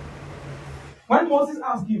 When Moses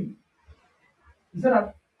asked him, he said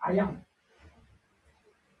that I am.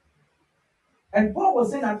 And Paul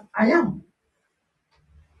was saying that I am.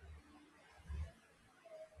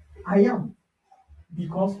 I am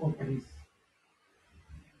because of grace.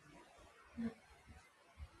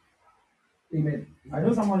 Amen. I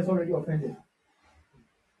know someone is already offended.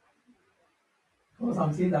 Because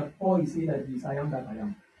I'm saying that Paul is saying that he is I am that I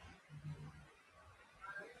am.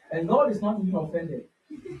 And God is not even offended.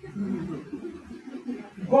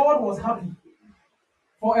 God was happy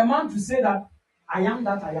for a man to say that I am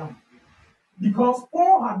that I am. Because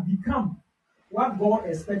Paul had become what God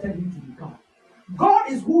expected him to become.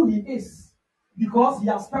 God is who he is because he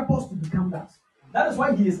has purpose to become that. That is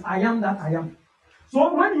why he is I am that I am.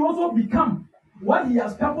 So when you also become what he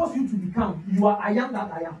has purposed you to become, you are I am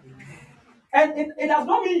that I am. And it does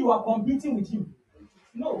not mean you are competing with him.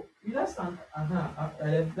 No, you understand?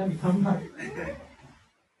 Let me come back.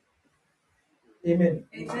 Amen.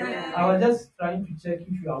 Amen. I was just trying to check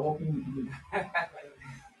if you are working with me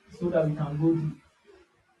so that we can go deep.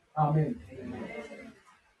 Amen.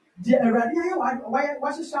 The Aradia,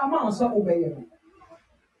 why should Shaman so obey?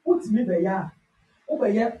 Put me there,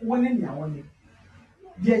 obey one in your one.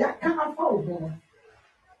 The can't follow.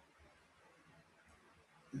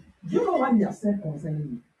 Do you know what he has said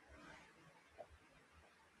concerning me?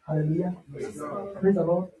 Hallelujah. Praise the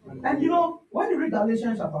Lord. And when you read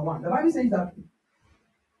Galatians chapter 1, the Bible says that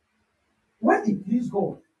when it pleased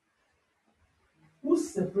God, who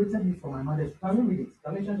separated me from my mother's womb? Can we read it?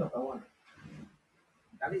 Galatians chapter 1.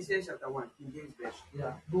 Galatians chapter 1, King James Version.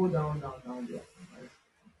 Yeah, go down there.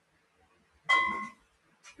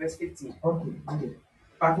 Verse 15. Okay, read it.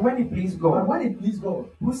 But when it pleased God,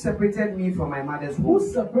 who separated me from my mother's womb,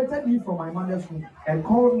 and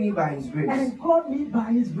called me by his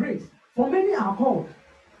grace. For many are called.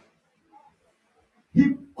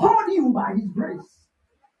 He called you by his grace.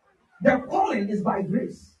 The calling is by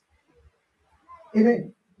grace.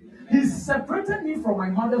 Amen. He separated me from my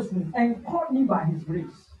mother's womb and called me by his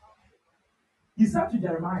grace. He said to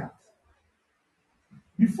Jeremiah,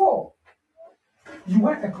 before you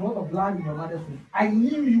were a clot of blood in your mother's womb, I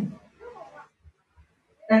knew you.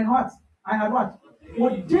 And what? I had what?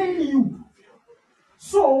 Ordained you.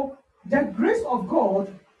 So, the grace of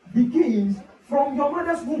God begins from your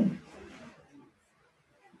mother's womb.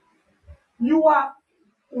 You are,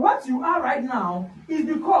 what you are right now is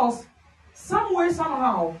because some way,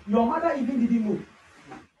 somehow, your mother even didn't know.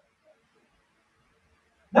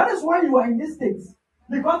 That is why you are in this state.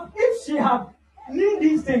 Because if she had knew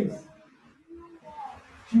these things,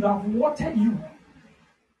 she would have watered you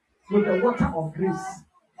with the water of grace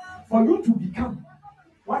for you to become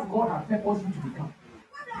what God has purposed you to become.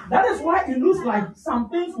 That is why it looks like some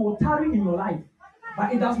things will tarry in your life,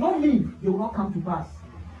 but it does not mean they will not come to pass.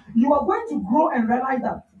 You are going to grow and realize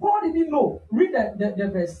that Paul didn't know. Read the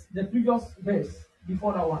verse, the previous verse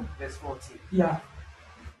before that one. Verse 14. Yeah.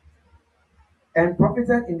 And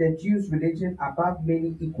profited in the Jews' religion above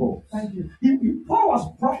many equals. Thank you. Paul was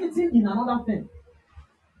was profiting in another thing.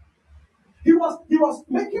 He was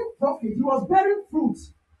making profit. He was bearing fruit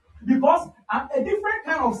because a different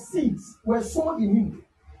kind of seeds were sown in him.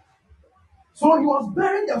 So he was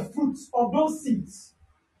bearing the fruits of those seeds.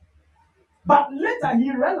 But later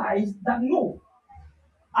he realized that no,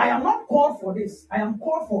 I am not called for this. I am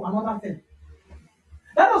called for another thing.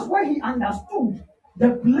 That was where he understood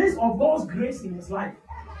the place of God's grace in his life.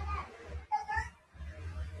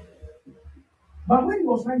 But when he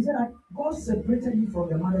was trying, he said that God separated him from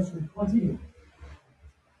the mother's womb. Continue.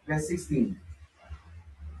 Verse 16.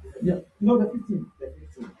 Yeah, no, the 15. The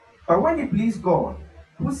 15. But when it pleased God,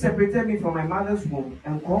 who separated me from my mother's womb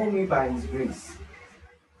and called me by his grace.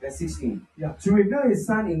 Verse 16. Yeah. To reveal his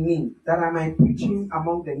son in me, that I might preach him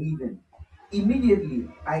among the heathen. Immediately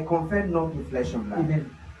I conferred not with flesh and blood.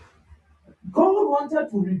 Amen. God wanted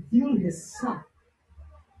to reveal his son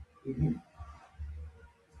in him.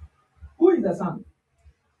 Who is the son?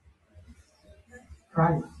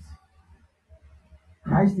 Christ.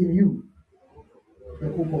 Christ in you. The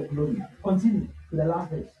hope of glory. Continue to the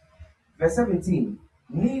last verse. Verse 17.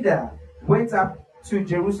 Neither went up to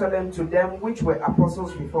Jerusalem to them which were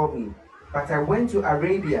apostles before me, but I went to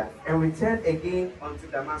Arabia and returned again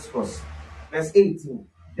unto Damascus. Verse 18.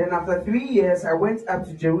 Then after 3 years I went up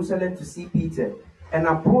to Jerusalem to see Peter, and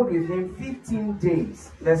abode with him 15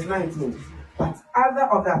 days. Verse 19. But other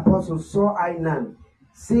of the apostles saw I none,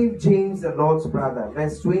 save James the Lord's brother.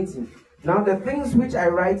 Verse 20. Now the things which I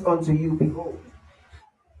write unto you, behold.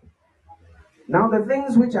 Now the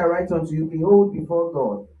things which I write unto you, behold, before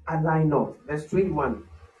God, I lie not. Verse 21.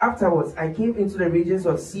 Afterwards I came into the regions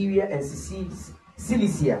of Syria and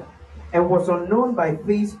Cilicia, and was unknown by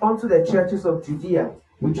face unto the churches of Judea,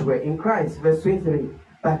 which were in Christ. Verse 23.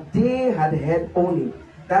 But they had heard only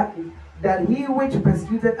that he which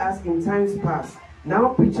persecuted us in times past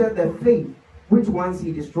now preacheth the faith which once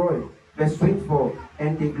he destroyed. Verse 24.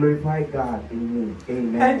 And they glorified God in me.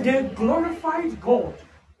 Amen. And they glorified God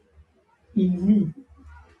in me,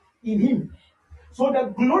 in him. So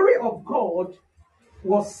the glory of God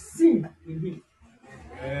was seen in him.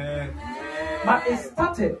 But it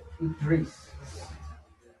started with grace.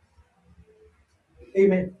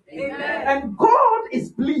 Amen. Amen. And God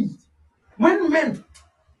is pleased when men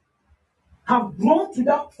have grown to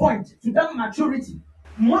that point, to that maturity.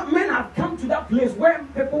 Men have come to that place where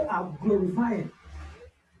people are glorifying.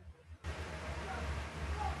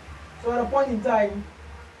 So at a point in time,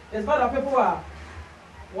 it's not that people are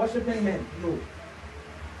worshiping men. No.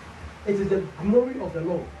 It is the glory of the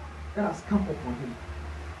Lord that has come upon him.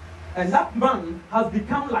 And that man has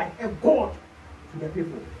become like a god to the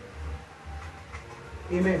people.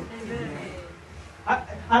 Amen. Amen.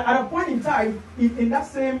 At a point in time, in that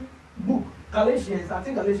same book, Galatians, I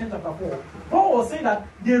think Galatians chapter 4, Paul was saying that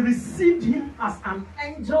they received him as an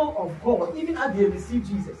angel of God, even as they received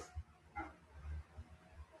Jesus.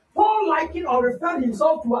 Paul likened or referred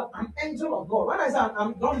himself to an angel of God. When I say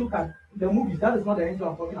don't look at the movies, that is not the angel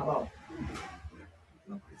I'm talking about.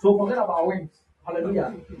 So forget about wings.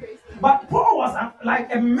 Hallelujah. But Paul was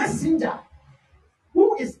like a messenger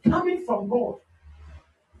who is coming from God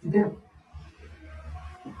to them.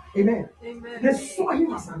 Amen. Amen. They saw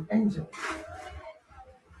him as an angel.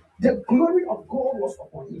 The glory of God was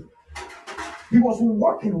upon him. He was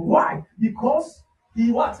working. Why? Because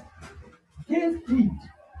he what? Gave heed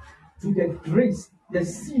to the grace, the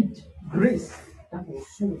seed, grace that was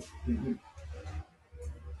sown in him.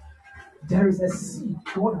 There is a seed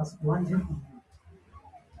God has planted in you.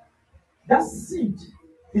 That seed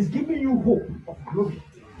is giving you hope of glory.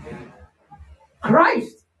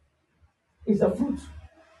 Christ is a fruit.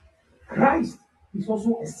 Christ is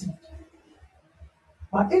also a seed.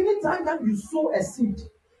 But anytime that you sow a seed,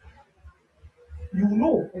 you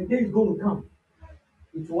know a day is going to come.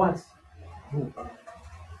 It what? Grow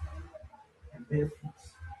and bear fruit.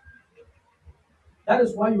 That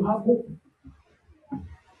is why you have hope.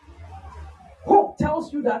 Hope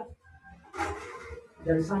tells you that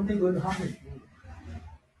there is something going to happen.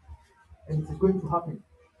 And it is going to happen.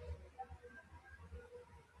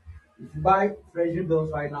 If you buy treasury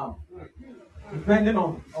bills right now, depending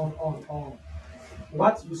on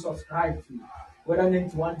what you subscribe to, whether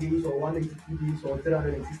 91 days or 182 days or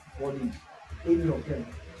 364 days, any of them,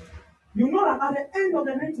 you know that at the end of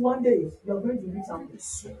the 91 days, you are going to read something.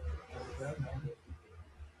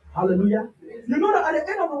 Hallelujah. You know that at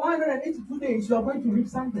the end of the 182 days, you are going to read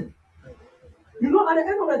something. You know at the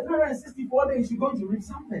end of the 364 days, you're going to read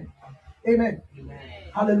something. Amen. Amen.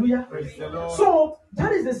 Hallelujah. So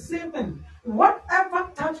that is the same thing.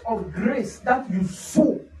 Whatever touch of grace that you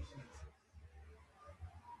sow,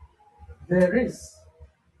 there is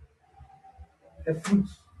a fruit.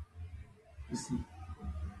 You see.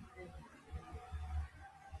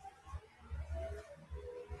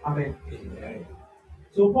 Amen.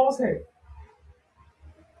 So Paul said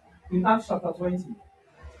in Acts chapter 20,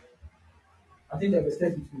 I think that verse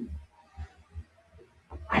 32,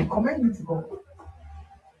 I commend you to God.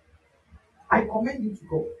 I commend you to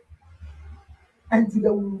God and to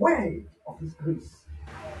the word of his grace.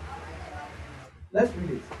 Let's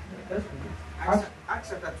read it. Acts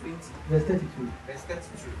chapter 20, verse 32. Verse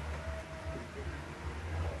 32.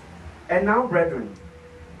 And now, brethren,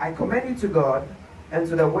 I commend you to God and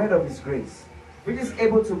to the word of his grace, which is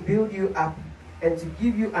able to build you up and to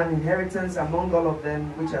give you an inheritance among all of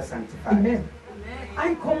them which are sanctified. Amen.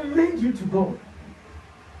 I commend you to God.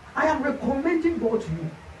 I am recommending God to you.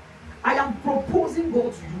 I am proposing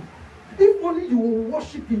God to you. If only you will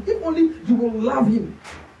worship him, if only you will love him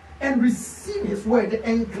and receive his word, the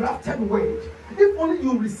engrafted word, if only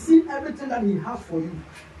you receive everything that he has for you.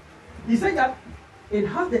 He said that it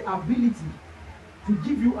has the ability to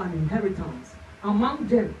give you an inheritance among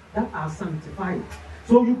them that are sanctified.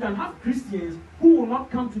 So you can have Christians who will not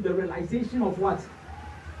come to the realization of what?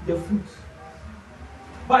 The fruit.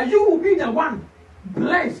 But you will be the one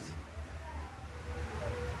blessed.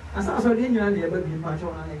 But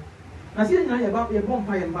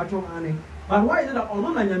why is it that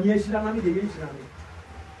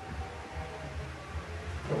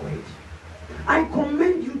I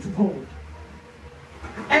commend you to God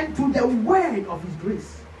and to the word of his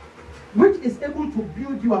grace, which is able to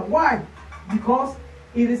build you up. Why? Because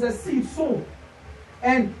it is a seed sown,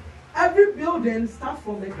 and every building starts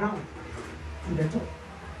from the ground to the top.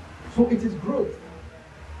 So it is growth.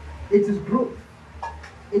 It is growth.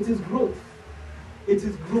 It is growth. It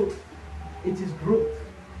is growth. It is growth.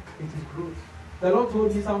 It is growth. The Lord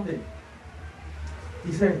told me something.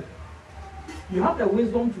 He said, you have the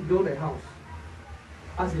wisdom to build a house,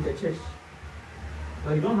 as in the church,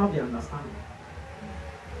 but you don't have the understanding.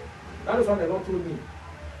 That is what the Lord told me.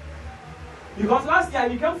 Because last year I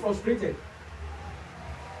became frustrated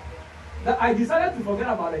that I decided to forget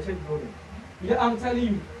about the church building. Yeah, I'm telling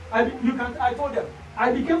you, I told them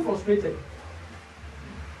I became frustrated,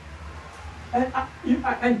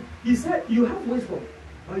 and he said, you have wisdom,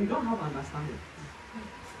 but you don't have understanding.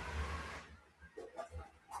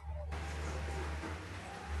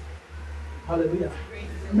 Hallelujah.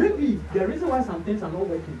 Maybe the reason why some things are not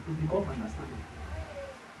working is because of understanding.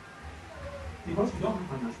 Because you don't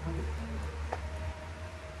have understanding.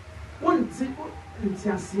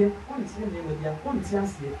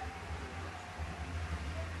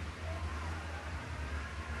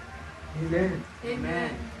 Amen.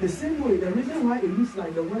 Amen. The same way, the reason why it looks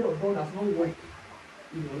like the word of God does not work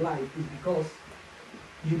in your life is because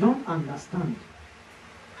you don't understand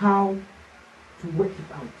how to work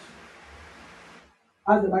it out.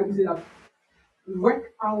 As the Bible says that,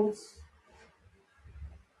 work out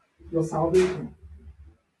your salvation.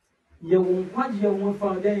 You won't quite you won't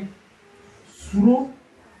find them slow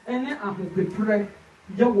and then I'm prepared.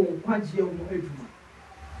 You won't quite you won't educate.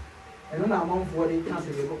 And then I'm on for the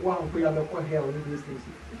cancer. One for your hair on these things.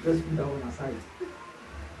 Just put that one aside.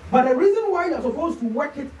 But the reason why you're supposed to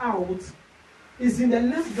work it out is in the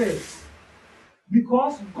next verse.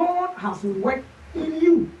 Because God has worked in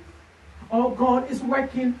you. Or God is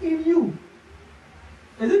working in you.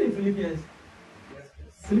 Is it in Philippians? Yes.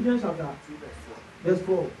 Philippians chapter 2 verse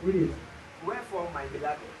 4. Read it. Wherefore, my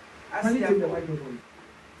beloved, Can you take the microphone?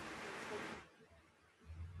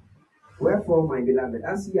 Wherefore, my beloved,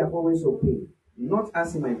 as ye have always obeyed, not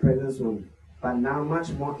as in my presence only, but now much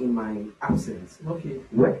more in my absence. Okay.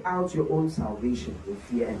 Work out your own salvation with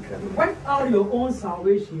fear and trembling. Work out your own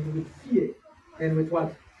salvation with fear and with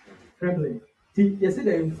what? Trembling. See, you see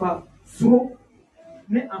the in fact, so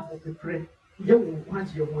me after the pray, you will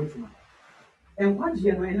want your voice. And what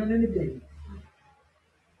you know, and on any day.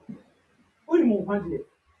 Only more one day.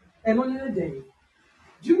 And on any day.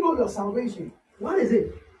 Do you know your salvation? What is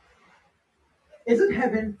it? Is it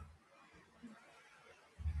heaven?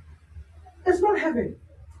 It's not heaven.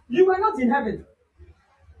 You are not in heaven.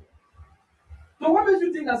 So what makes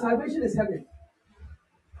you think that salvation is heaven?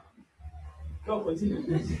 Go continue,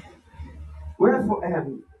 please. Wherefore,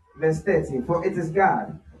 verse 13, for it is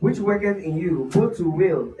God which worketh in you both to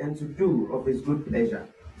will and to do of his good pleasure.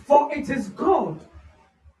 For it is God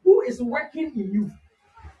who is working in you.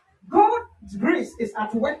 God's grace is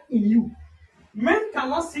at work in you. Men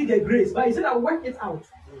cannot see the grace, but he said, I'll work it out.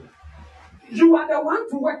 You are the one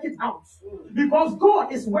to work it out. Because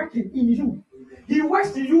God is working in you. He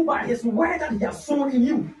works in you by his word that he has sown in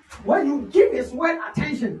you. When you give his word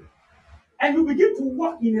attention, and you begin to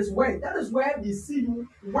walk in His word, that is where we see you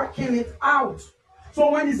working it out.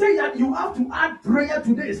 So when He says that you have to add prayer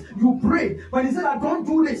to this, you pray. When He said that don't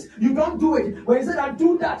do this, you don't do it. When He said that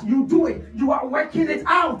do that, you do it. You are working it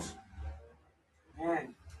out.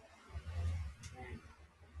 Amen.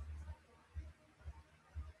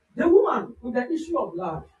 The woman with the issue of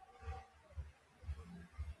blood,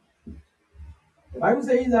 the Bible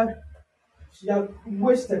says that she had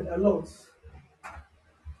wasted a lot,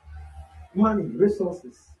 money,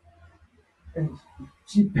 resources, and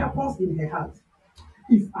she purposed in her heart,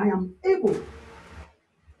 if I am able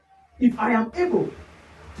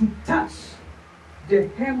to touch the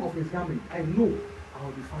hem of His garment, I know I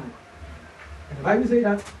will be fine. And the Bible says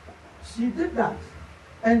that she did that,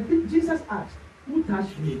 and Jesus asked, who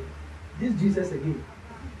touched me? This Jesus again.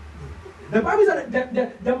 The Bible said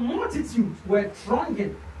that the multitudes were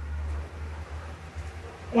thronging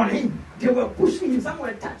on Him. They were pushing Him, some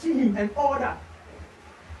were touching Him and all that.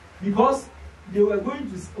 Because they were going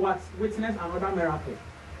to witness another miracle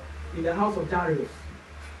in the house of Jairus.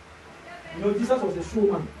 You know, Jesus was a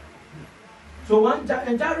showman. So and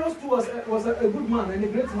Jairus too was a good man and a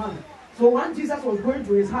great man. So when Jesus was going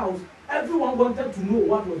to his house, everyone wanted to know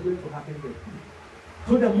what was going to happen there.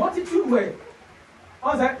 So the multitude were, I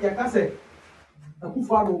was like, yeah, I said, that was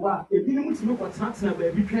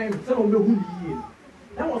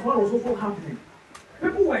what was also happening.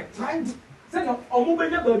 People were trying to say, "Oh, my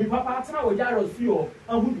baby, Papa, tell me what Jairus feel,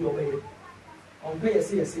 and who do you obey? On pay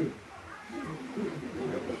say,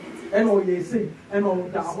 and all you say, and all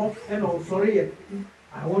that, and all sorry,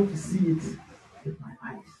 I want to see it with my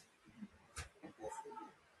eyes."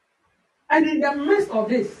 And in the midst of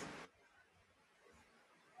this,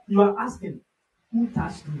 you are asking, who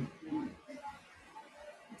touched me?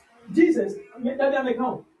 Jesus, make that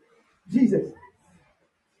account. Jesus.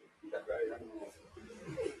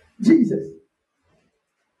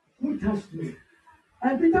 Who touched me?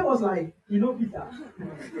 And Peter was like, Peter.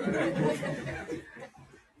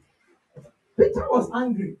 Peter was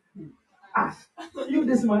angry. You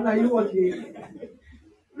this man, are you okay?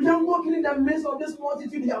 You are walking in the midst of this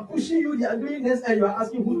multitude, they are pushing you, they are doing this, and you are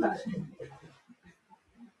asking who touched you.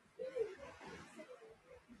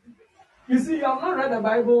 You see, you have not read the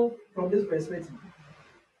Bible from this perspective.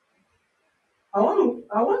 I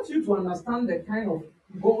want you to understand the kind of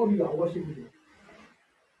God you are worshiping.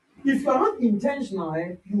 If you are not intentional,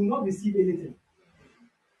 you will not receive anything.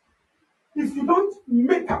 If you don't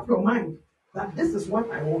make up your mind that this is what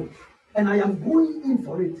I want, and I am going in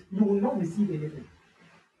for it, you will not receive anything.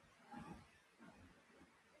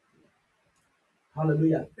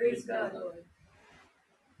 Hallelujah. Praise God, Lord.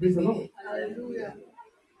 Praise the Lord. Hallelujah.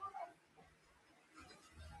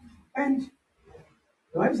 And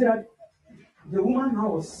the Bible said that the woman now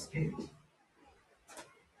was scared.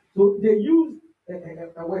 So they used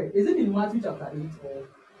a word. Is it in Matthew chapter 8 or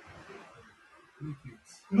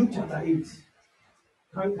Luke chapter 8?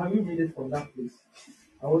 Can you read it from that place?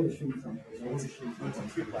 I want to show you something.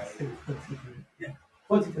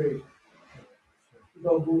 43.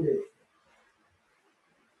 Don't go there.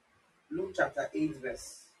 Luke chapter 8,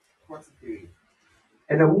 verse 43.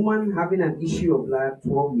 And a woman having an issue of blood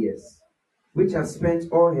 12 years, which had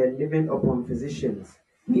spent all her living upon physicians,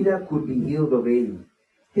 neither could be healed of any,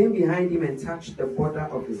 came behind him and touched the border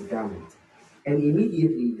of his garment. And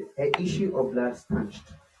immediately her issue of blood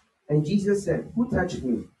stanched. And Jesus said, who touched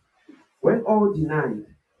me? When all denied,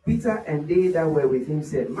 Peter and they that were with him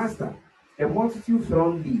said, Master, a multitude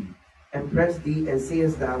thronged thee, and pressed thee, and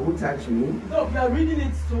sayest thou, who touched me? No, we are reading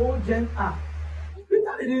it so gentle.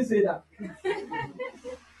 Peter didn't say that.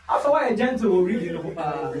 That's why a gentle will read it.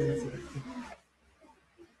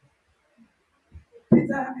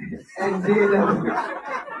 Peter and they that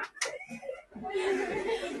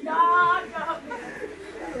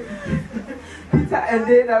Peter and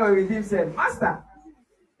they that were with him said, Master,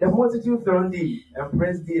 the multitude thronged thee, and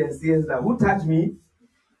pressed thee, and sayest thou, who touched me?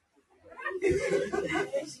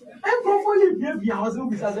 And before you gave me, I was going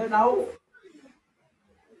to say, now,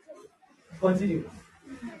 continue.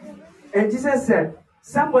 And Jesus said,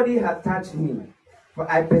 somebody had touched me, for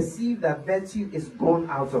I perceive that virtue is gone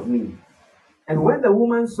out of me. And when the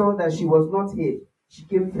woman saw that she was not hid, she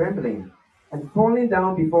came trembling, and falling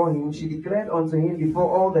down before him, she declared unto him before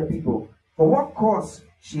all the people, for what cause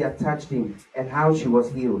she had touched him, and how she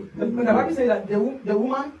was healed. The Bible says that the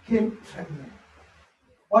woman came trembling,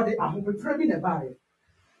 or they are trembling about it,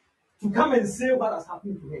 to come and say what has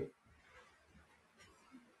happened to her.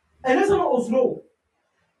 And that's not also.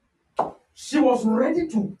 She was ready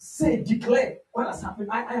to declare what has happened.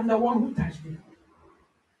 I am the one who touched me.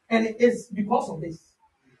 And it is because of this.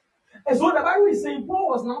 And so the Bible is saying, Paul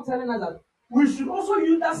was now telling us that we should also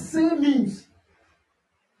use that same means,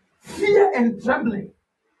 fear and trembling,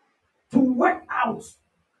 to work out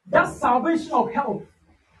that salvation of health,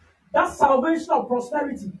 that salvation of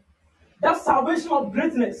prosperity, that salvation of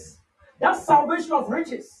greatness, that salvation of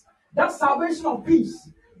riches, that salvation of peace,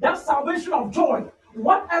 that salvation of joy.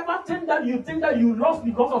 Whatever thing that you think that you lost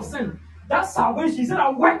because of sin, that salvation, he said,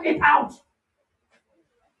 I'll work it out.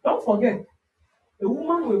 Don't forget, a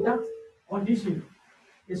woman with that condition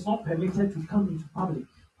is not permitted to come into public.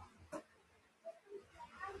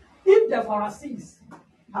 If the Pharisees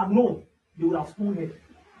had known, they would have stoned her.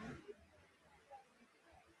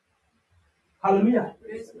 Hallelujah.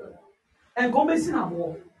 And convincing her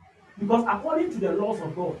more. Because according to the laws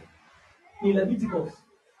of God, in Leviticus,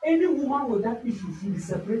 any woman with that issue should be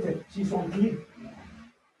separated. She's unclean.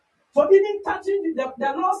 So even touching,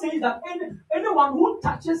 the law says that anyone who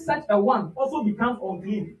touches such a one also becomes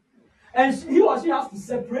unclean. And he or she has to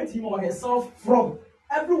separate him or herself from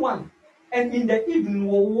everyone. And in the evening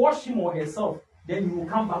will wash him or herself. Then he will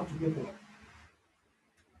come back to people.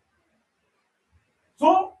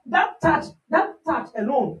 So that touch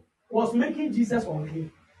alone was making Jesus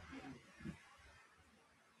unclean.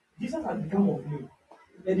 Jesus had become unclean.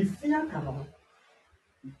 And the fear cannot.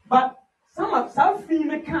 But some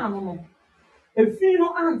fear cannot. A fear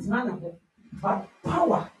no ants none. But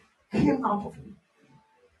power came out of him.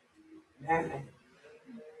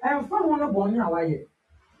 And from one of Bonnie away.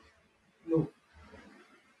 No.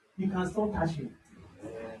 You can still touch him.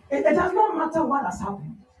 It does not matter what has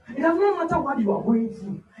happened. It does not matter what you are going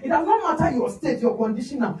through. It does not matter your state, your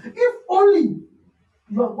condition now. If only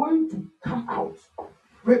you are going to come out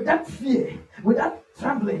with that fear, with that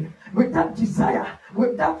trembling, with that desire,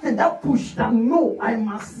 with that thing, that push, that no, I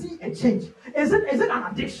must see a change. Is it an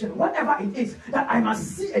addiction? Whatever it is, that I must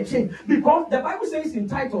see a change. Because the Bible says in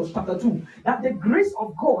Titus chapter 2 that the grace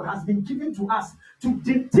of God has been given to us to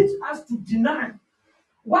teach us to deny.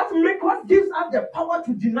 What gives us the power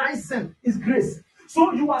to deny sin is grace.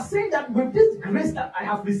 So you are saying that with this grace that I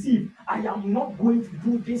have received, I am not going to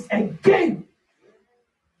do this again.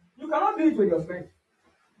 You cannot do it with your friend.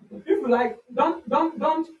 If you like, don't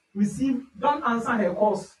answer her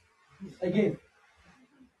calls again.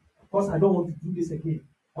 Because I don't want to do this again.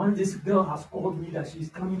 Once this girl has called me that she's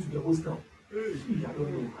coming to the hostel. I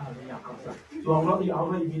don't know how many accounts. So I'll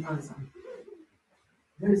not even answer.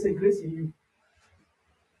 There is a grace in you.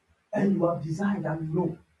 And you have decided that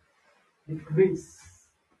no, the grace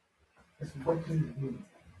is working in me.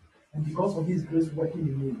 And because of this grace working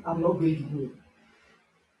in me, I'm not going to do it.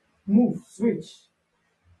 Move, switch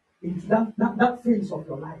into that phase of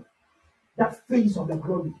your life, that phase of the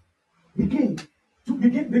glory. Begin to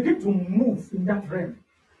move in that realm.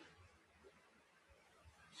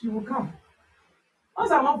 She will come.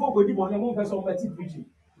 As I'm not going to be one person of preaching.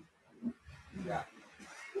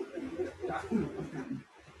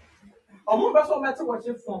 Among us all matter what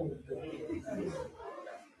you from.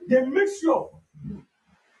 They make sure.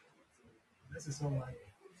 This is all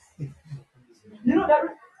right. You know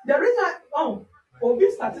the reason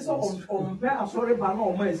Obi started on I'm sorry, but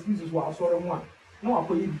no my excuses were sorry one. No, I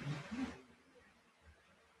could.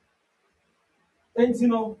 And you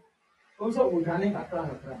know, also organic.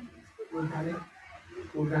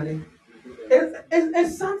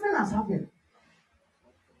 It's something has happened.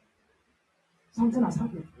 Something has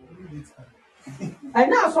happened.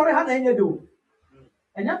 And now sorry how any do.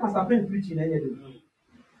 And now Pastor Ben preaching any do.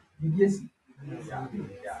 BBS.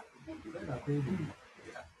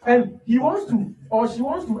 And he wants to, or she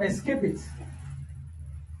wants to escape it.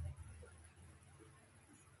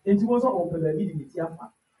 And he wants to open the meeting with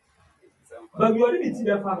Tiafa. But you already see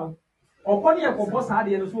the father. Or Pony a compose had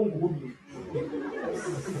the other one would be.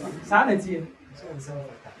 Sanity.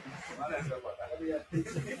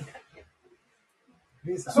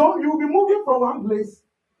 So you'll be moving from one place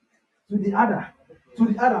to the other,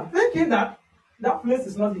 thinking that place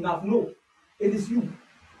is not enough. No, it is you.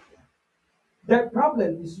 The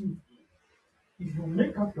problem is you. If you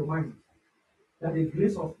make up your mind that the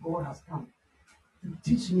grace of God has come to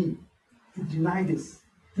teach me to deny this,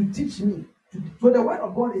 to teach me, so the word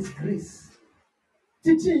of God is grace,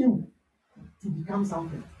 teaching you to become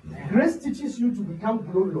something. Grace teaches you to become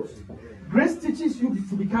glorious. Grace teaches you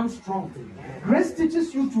to become strong. Grace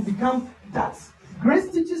teaches you to become that. Grace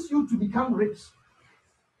teaches you to become rich.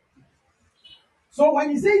 So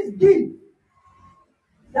when he says give,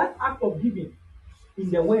 that act of giving in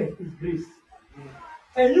the word is grace.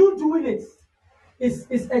 And you doing it is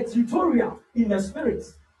a tutorial in the spirit.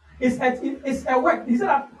 It's a work. He said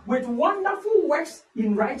that with wonderful works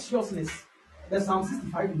in righteousness. That's Psalm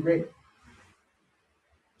 65 we read.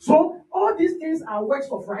 So all these things are works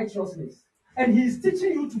of righteousness. And He is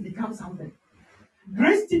teaching you to become something.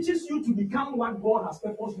 Grace teaches you to become what God has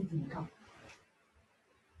purposed you to become.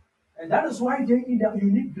 And that is why they need that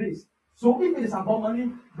unique grace. So if it is about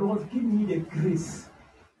money, God, give me the grace.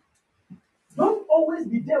 Don't always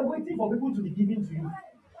be there waiting for people to be given to you.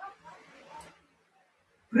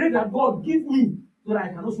 Pray that God give me so that I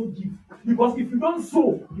can also give. Because if you don't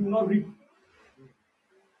sow, you will not reap.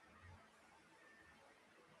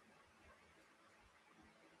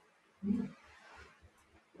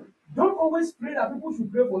 Don't always pray that people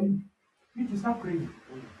should pray for you. You need to start praying.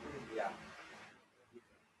 Yeah.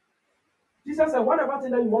 Jesus said, whatever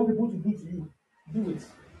thing that you want people to do to you, do it.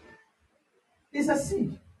 It's a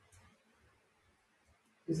seed.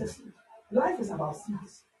 It's a seed. Life is about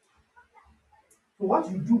seeds. So what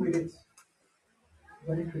you do with it,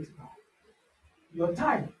 very critical. Your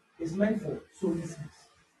time is meant for sowing seeds.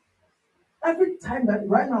 Every time that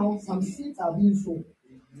right now some seeds are being sown,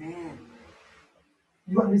 amen,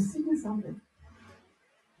 you are receiving something.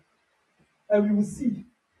 And we will see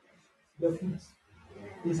the fruits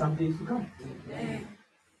in some days to come. Amen.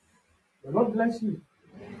 The Lord bless you.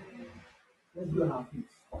 Let's be on our feet.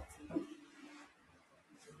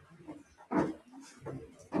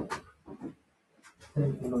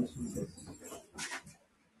 Thank you, Lord Jesus.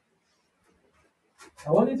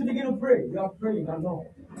 I want you to begin to pray. You are praying, I know.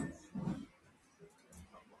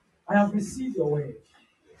 I have received your word.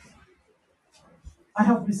 I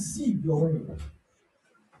have received your word.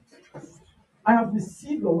 I have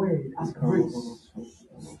received your word as grace.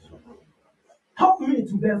 Help me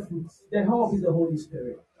to bear fruit. The help is the Holy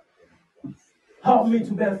Spirit. Help me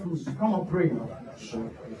to bear fruit. Come on, pray.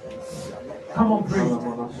 Come on, pray.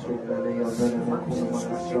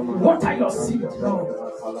 What are your seeds, Lord?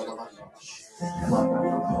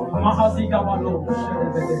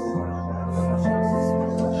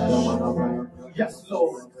 Yes,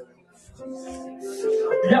 Lord.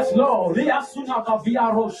 Yes, Lord.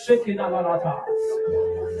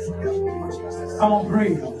 Come on,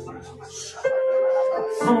 pray.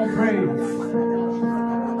 Come on, pray.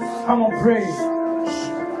 Come on, pray.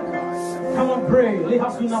 Come on, pray.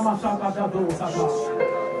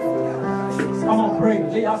 Come on, pray.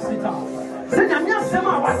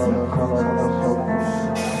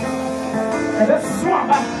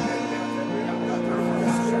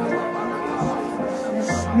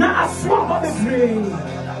 Now I swap up the brain.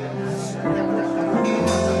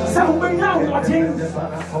 Some way now watching.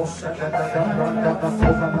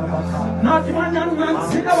 Not one man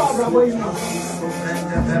sit about away.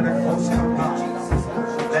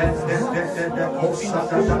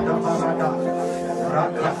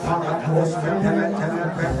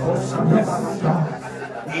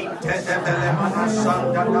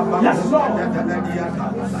 Yes, Lord.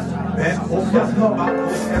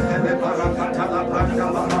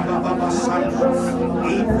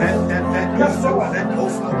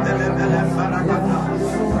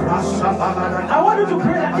 I want you to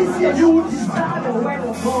pray that this year you will desire the word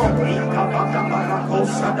of God.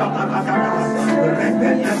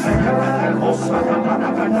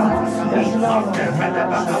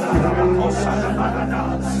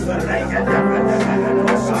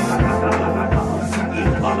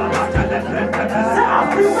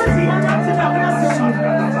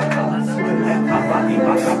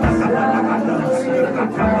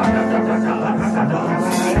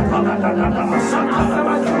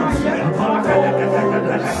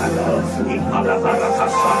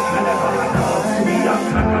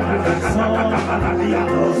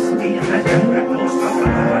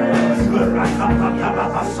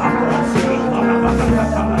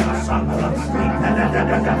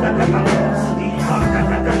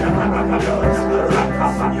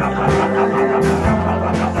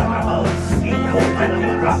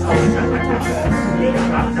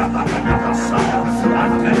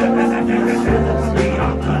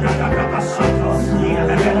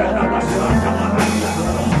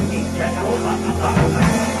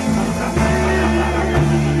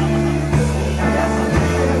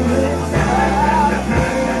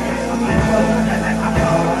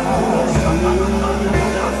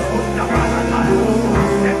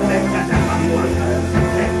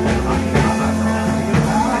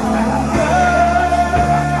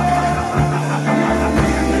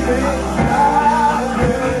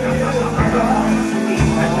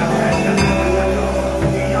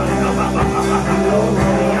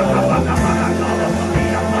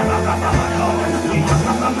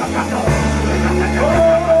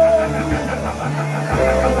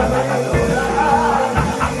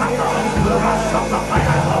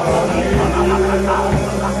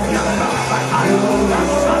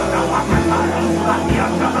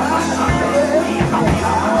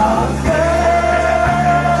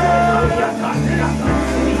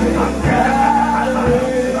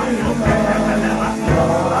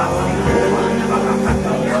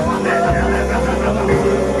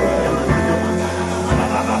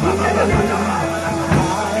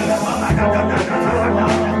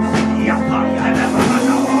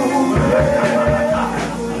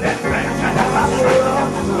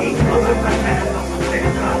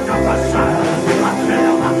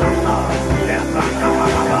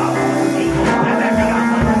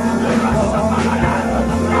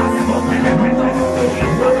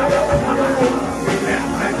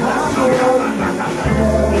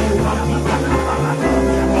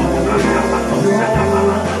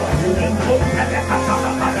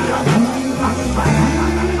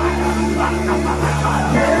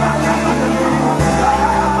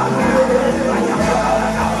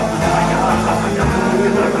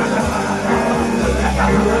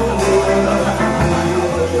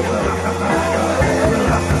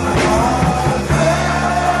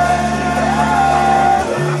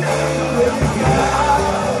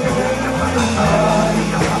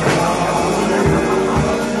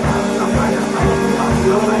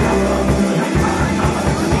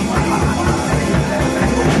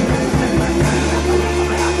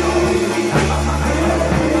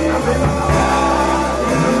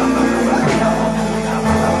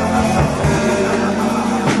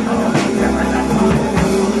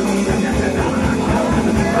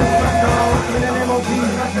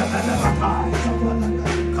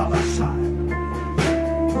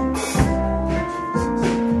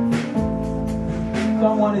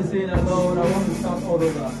 all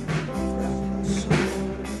over.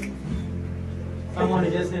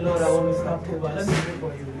 Someone just say, Lord, I want to start over. Let me pray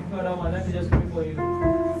for you. You got that one, let me just pray for you.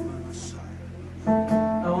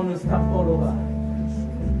 I want to start all over.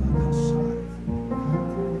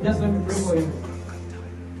 Just let me pray for you.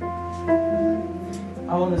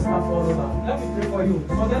 I want to start all over. Let me pray for you.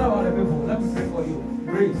 Forget about the people. Let me pray for you.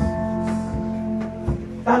 Grace.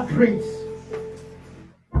 That grace.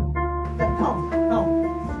 Come.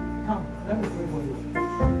 Let me pray for you.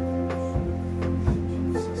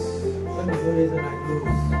 Let me do this and I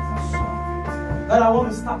close. That I want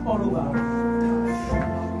to start all over.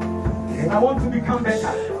 I want to become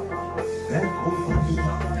better.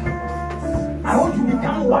 I want to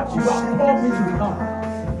become what you have called me to become.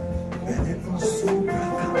 Thank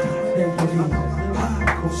you, Jesus.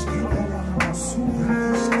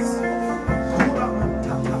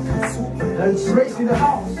 There's grace in the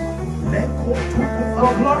house.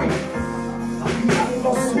 For glory. Thank you,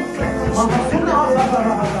 Lord Jesus.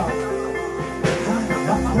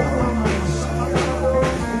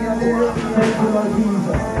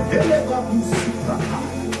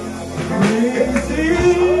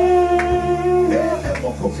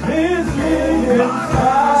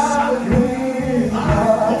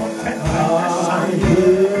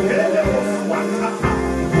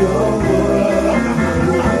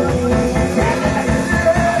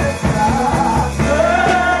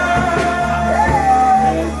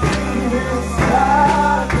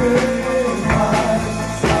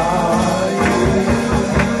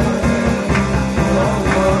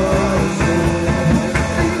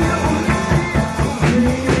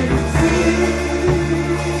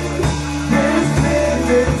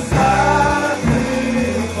 Inside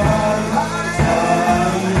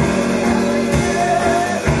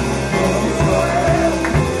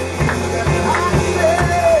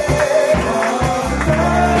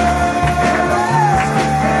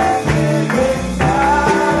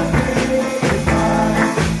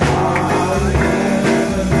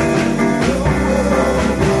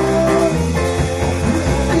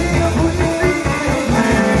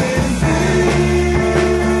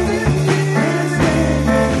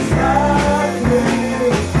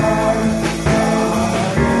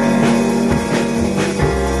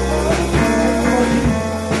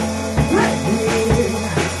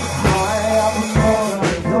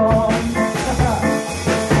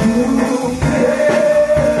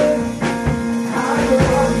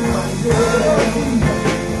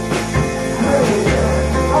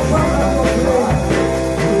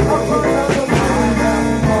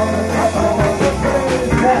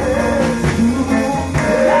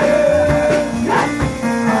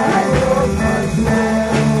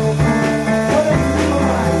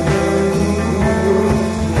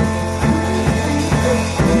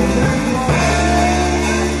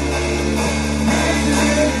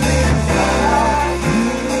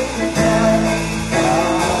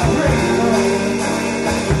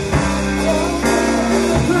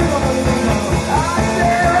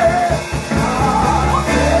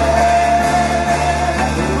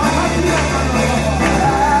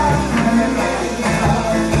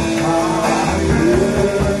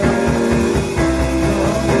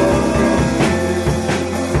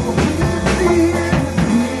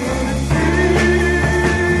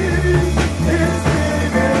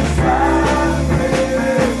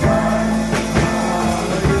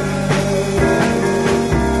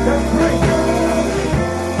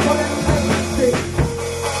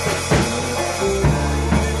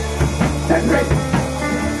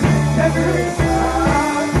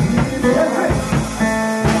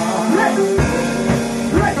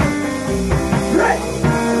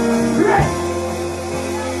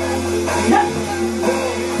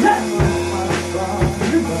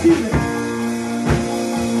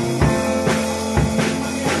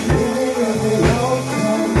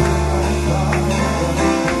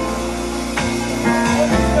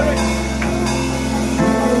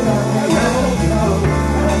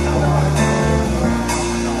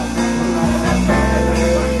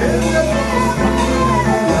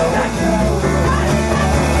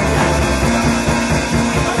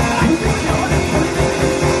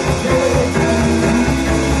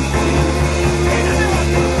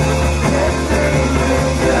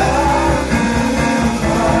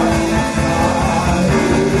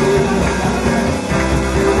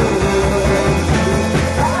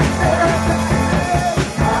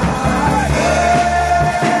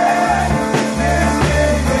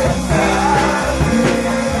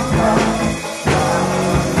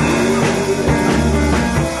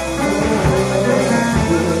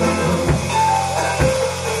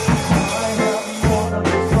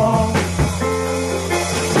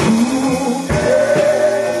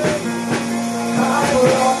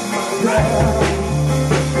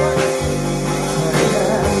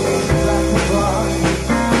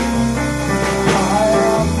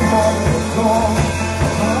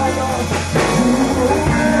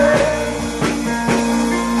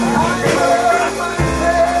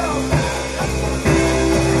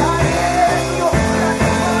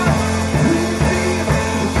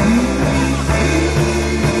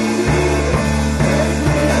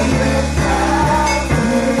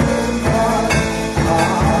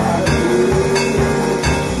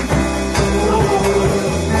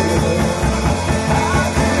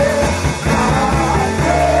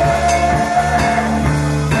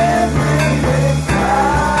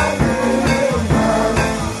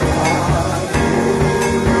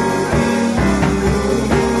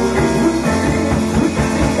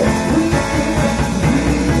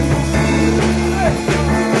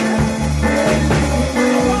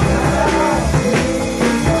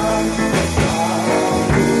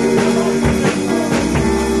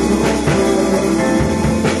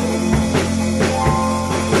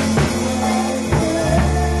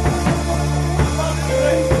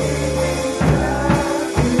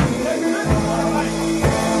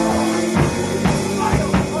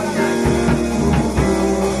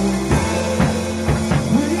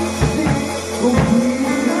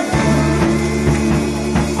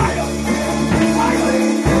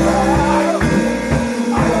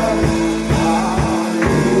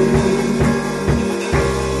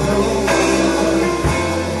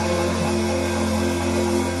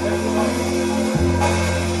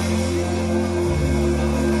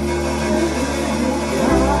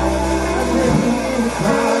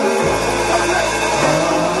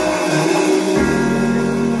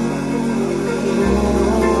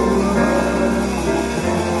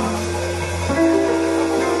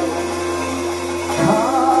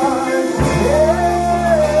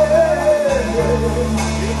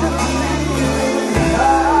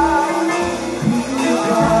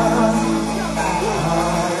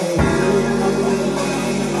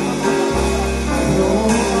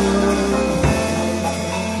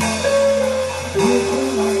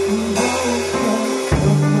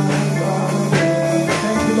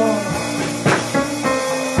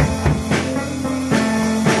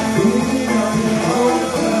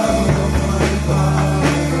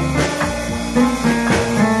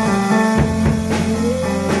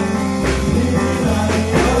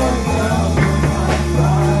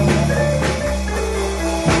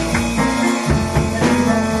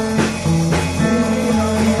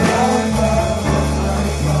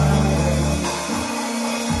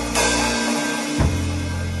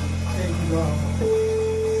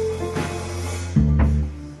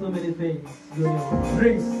blessings, your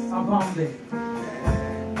grace abounding.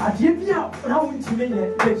 At the end of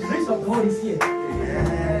the grace of God is here.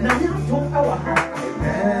 Now we have to our heart.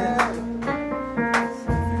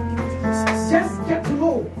 Just get to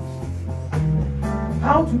know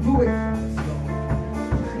how to do it.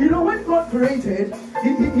 You know, when God created,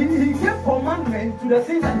 He gave commandment to the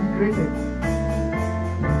things that He created.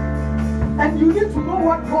 And you need to know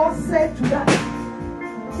what God said to that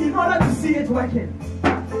in order to see it working.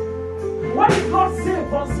 What did God say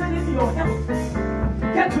concerning your health?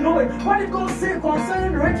 Get to know it. What did God say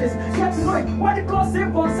concerning riches? Get to know it. What did God say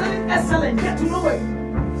concerning excellence? Get to know it.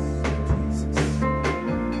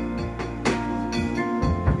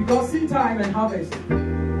 Because seed time and harvest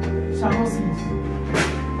shall not cease.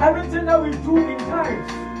 Everything that we do in time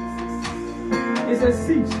is a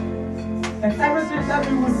seed. And everything that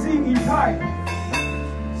we will see in time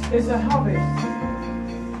is a harvest.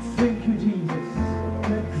 Thank you, Jesus.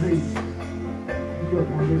 Let grace be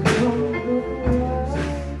upon this world.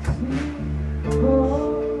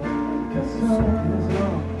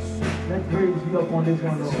 Let grace be upon this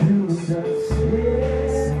one, Lord.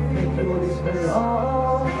 Thank you, Holy Spirit.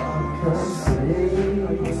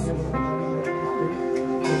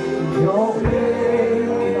 Your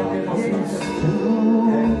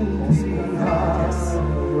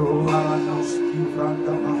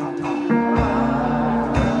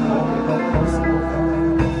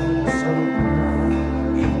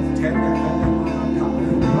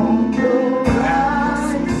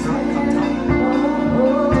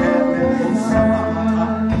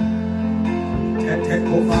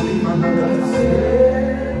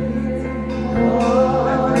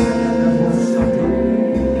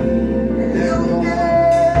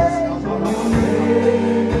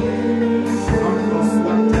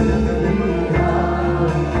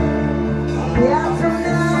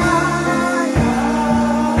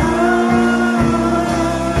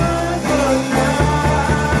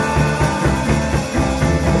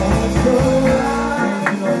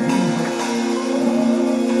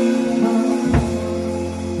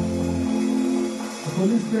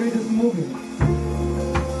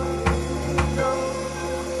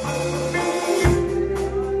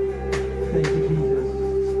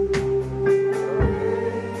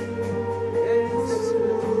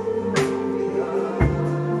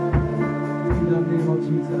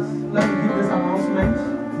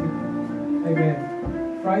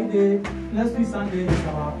Sunday is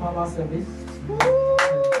our Power service.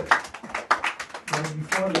 And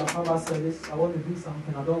before the Power service, I want to do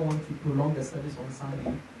something. I don't want to prolong the service on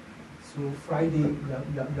Sunday. So Friday, we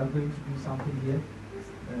are going to do something here.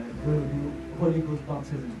 We're going to do Holy Ghost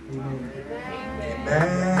baptism. Amen.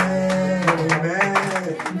 Amen.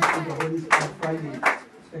 On Friday.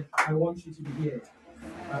 I want you to be here.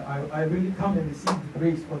 I really come and receive the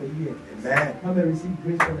grace for the year. Amen. Come and receive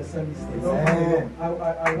grace for the service.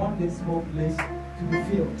 I want this whole place to be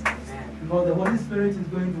filled. Because the Holy Spirit is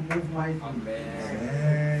going to move my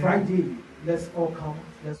feet. Friday, let's all come.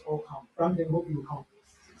 Let's all come. Frank, I hope you come.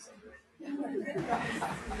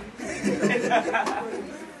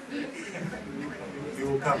 You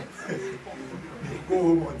will come. Go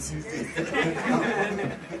home on Tuesday.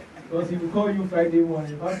 Because he will call you Friday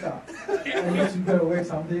morning, Pastor. I need to go and work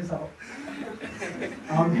some days out.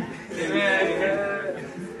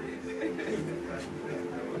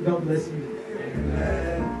 God bless you.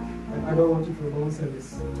 I don't want to promote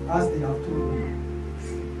service, as they have told me.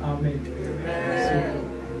 Amen.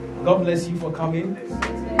 So, God bless you for coming.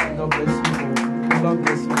 God bless you for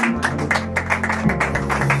coming.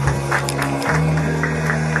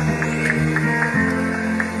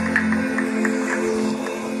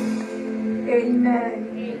 Amen.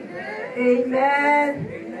 Amen.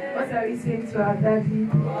 What are we saying to our daddy?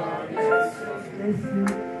 Bless you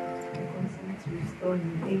and continue to restore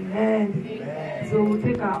you. Amen. So we'll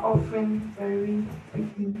take our offering very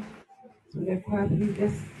quickly to the choir. Please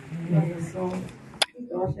just sing a song.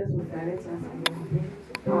 The ushers will direct us and we will bring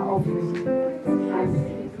our offering. As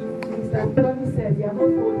Mr. Tony said, we are not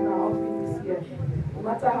holding our offering this year. No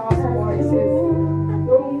matter how small it is,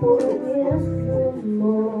 don't hold it.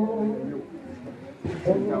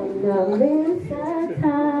 And when the winds are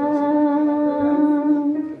calm,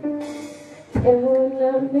 and when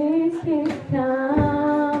the mist keeps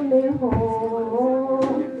coming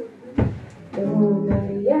home, and when I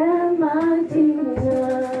am my Jesus,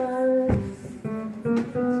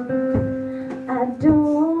 I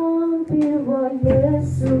don't feel what yes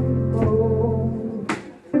to home.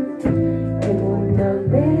 And when the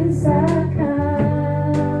winds are calm,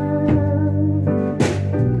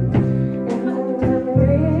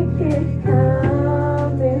 come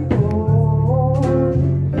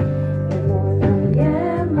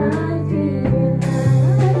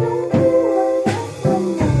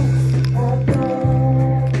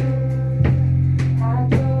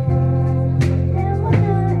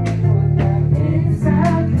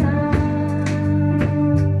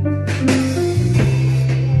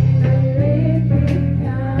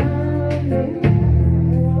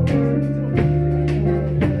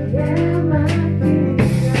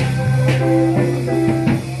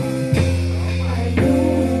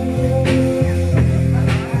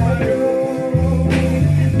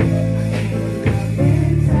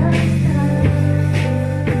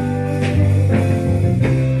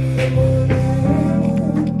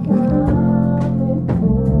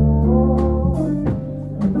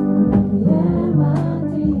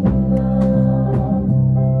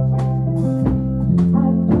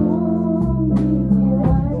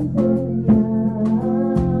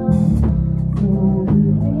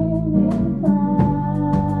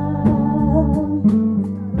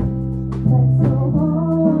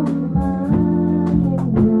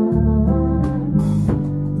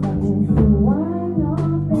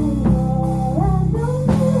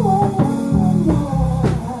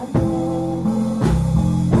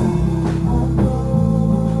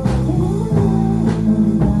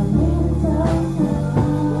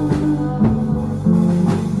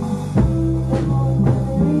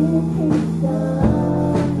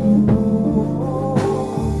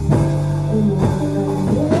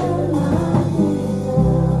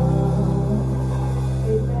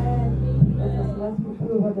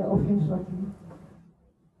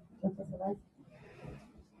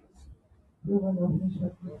offering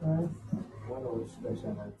shortly for us. One of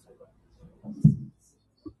special hands over the seeds.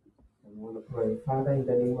 And we want to pray. Father, in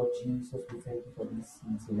the name of Jesus, we thank you for these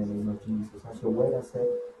seeds in the name of Jesus. As your word has said,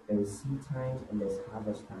 there is seed time and there's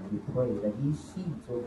harvest time. We pray that these seeds, oh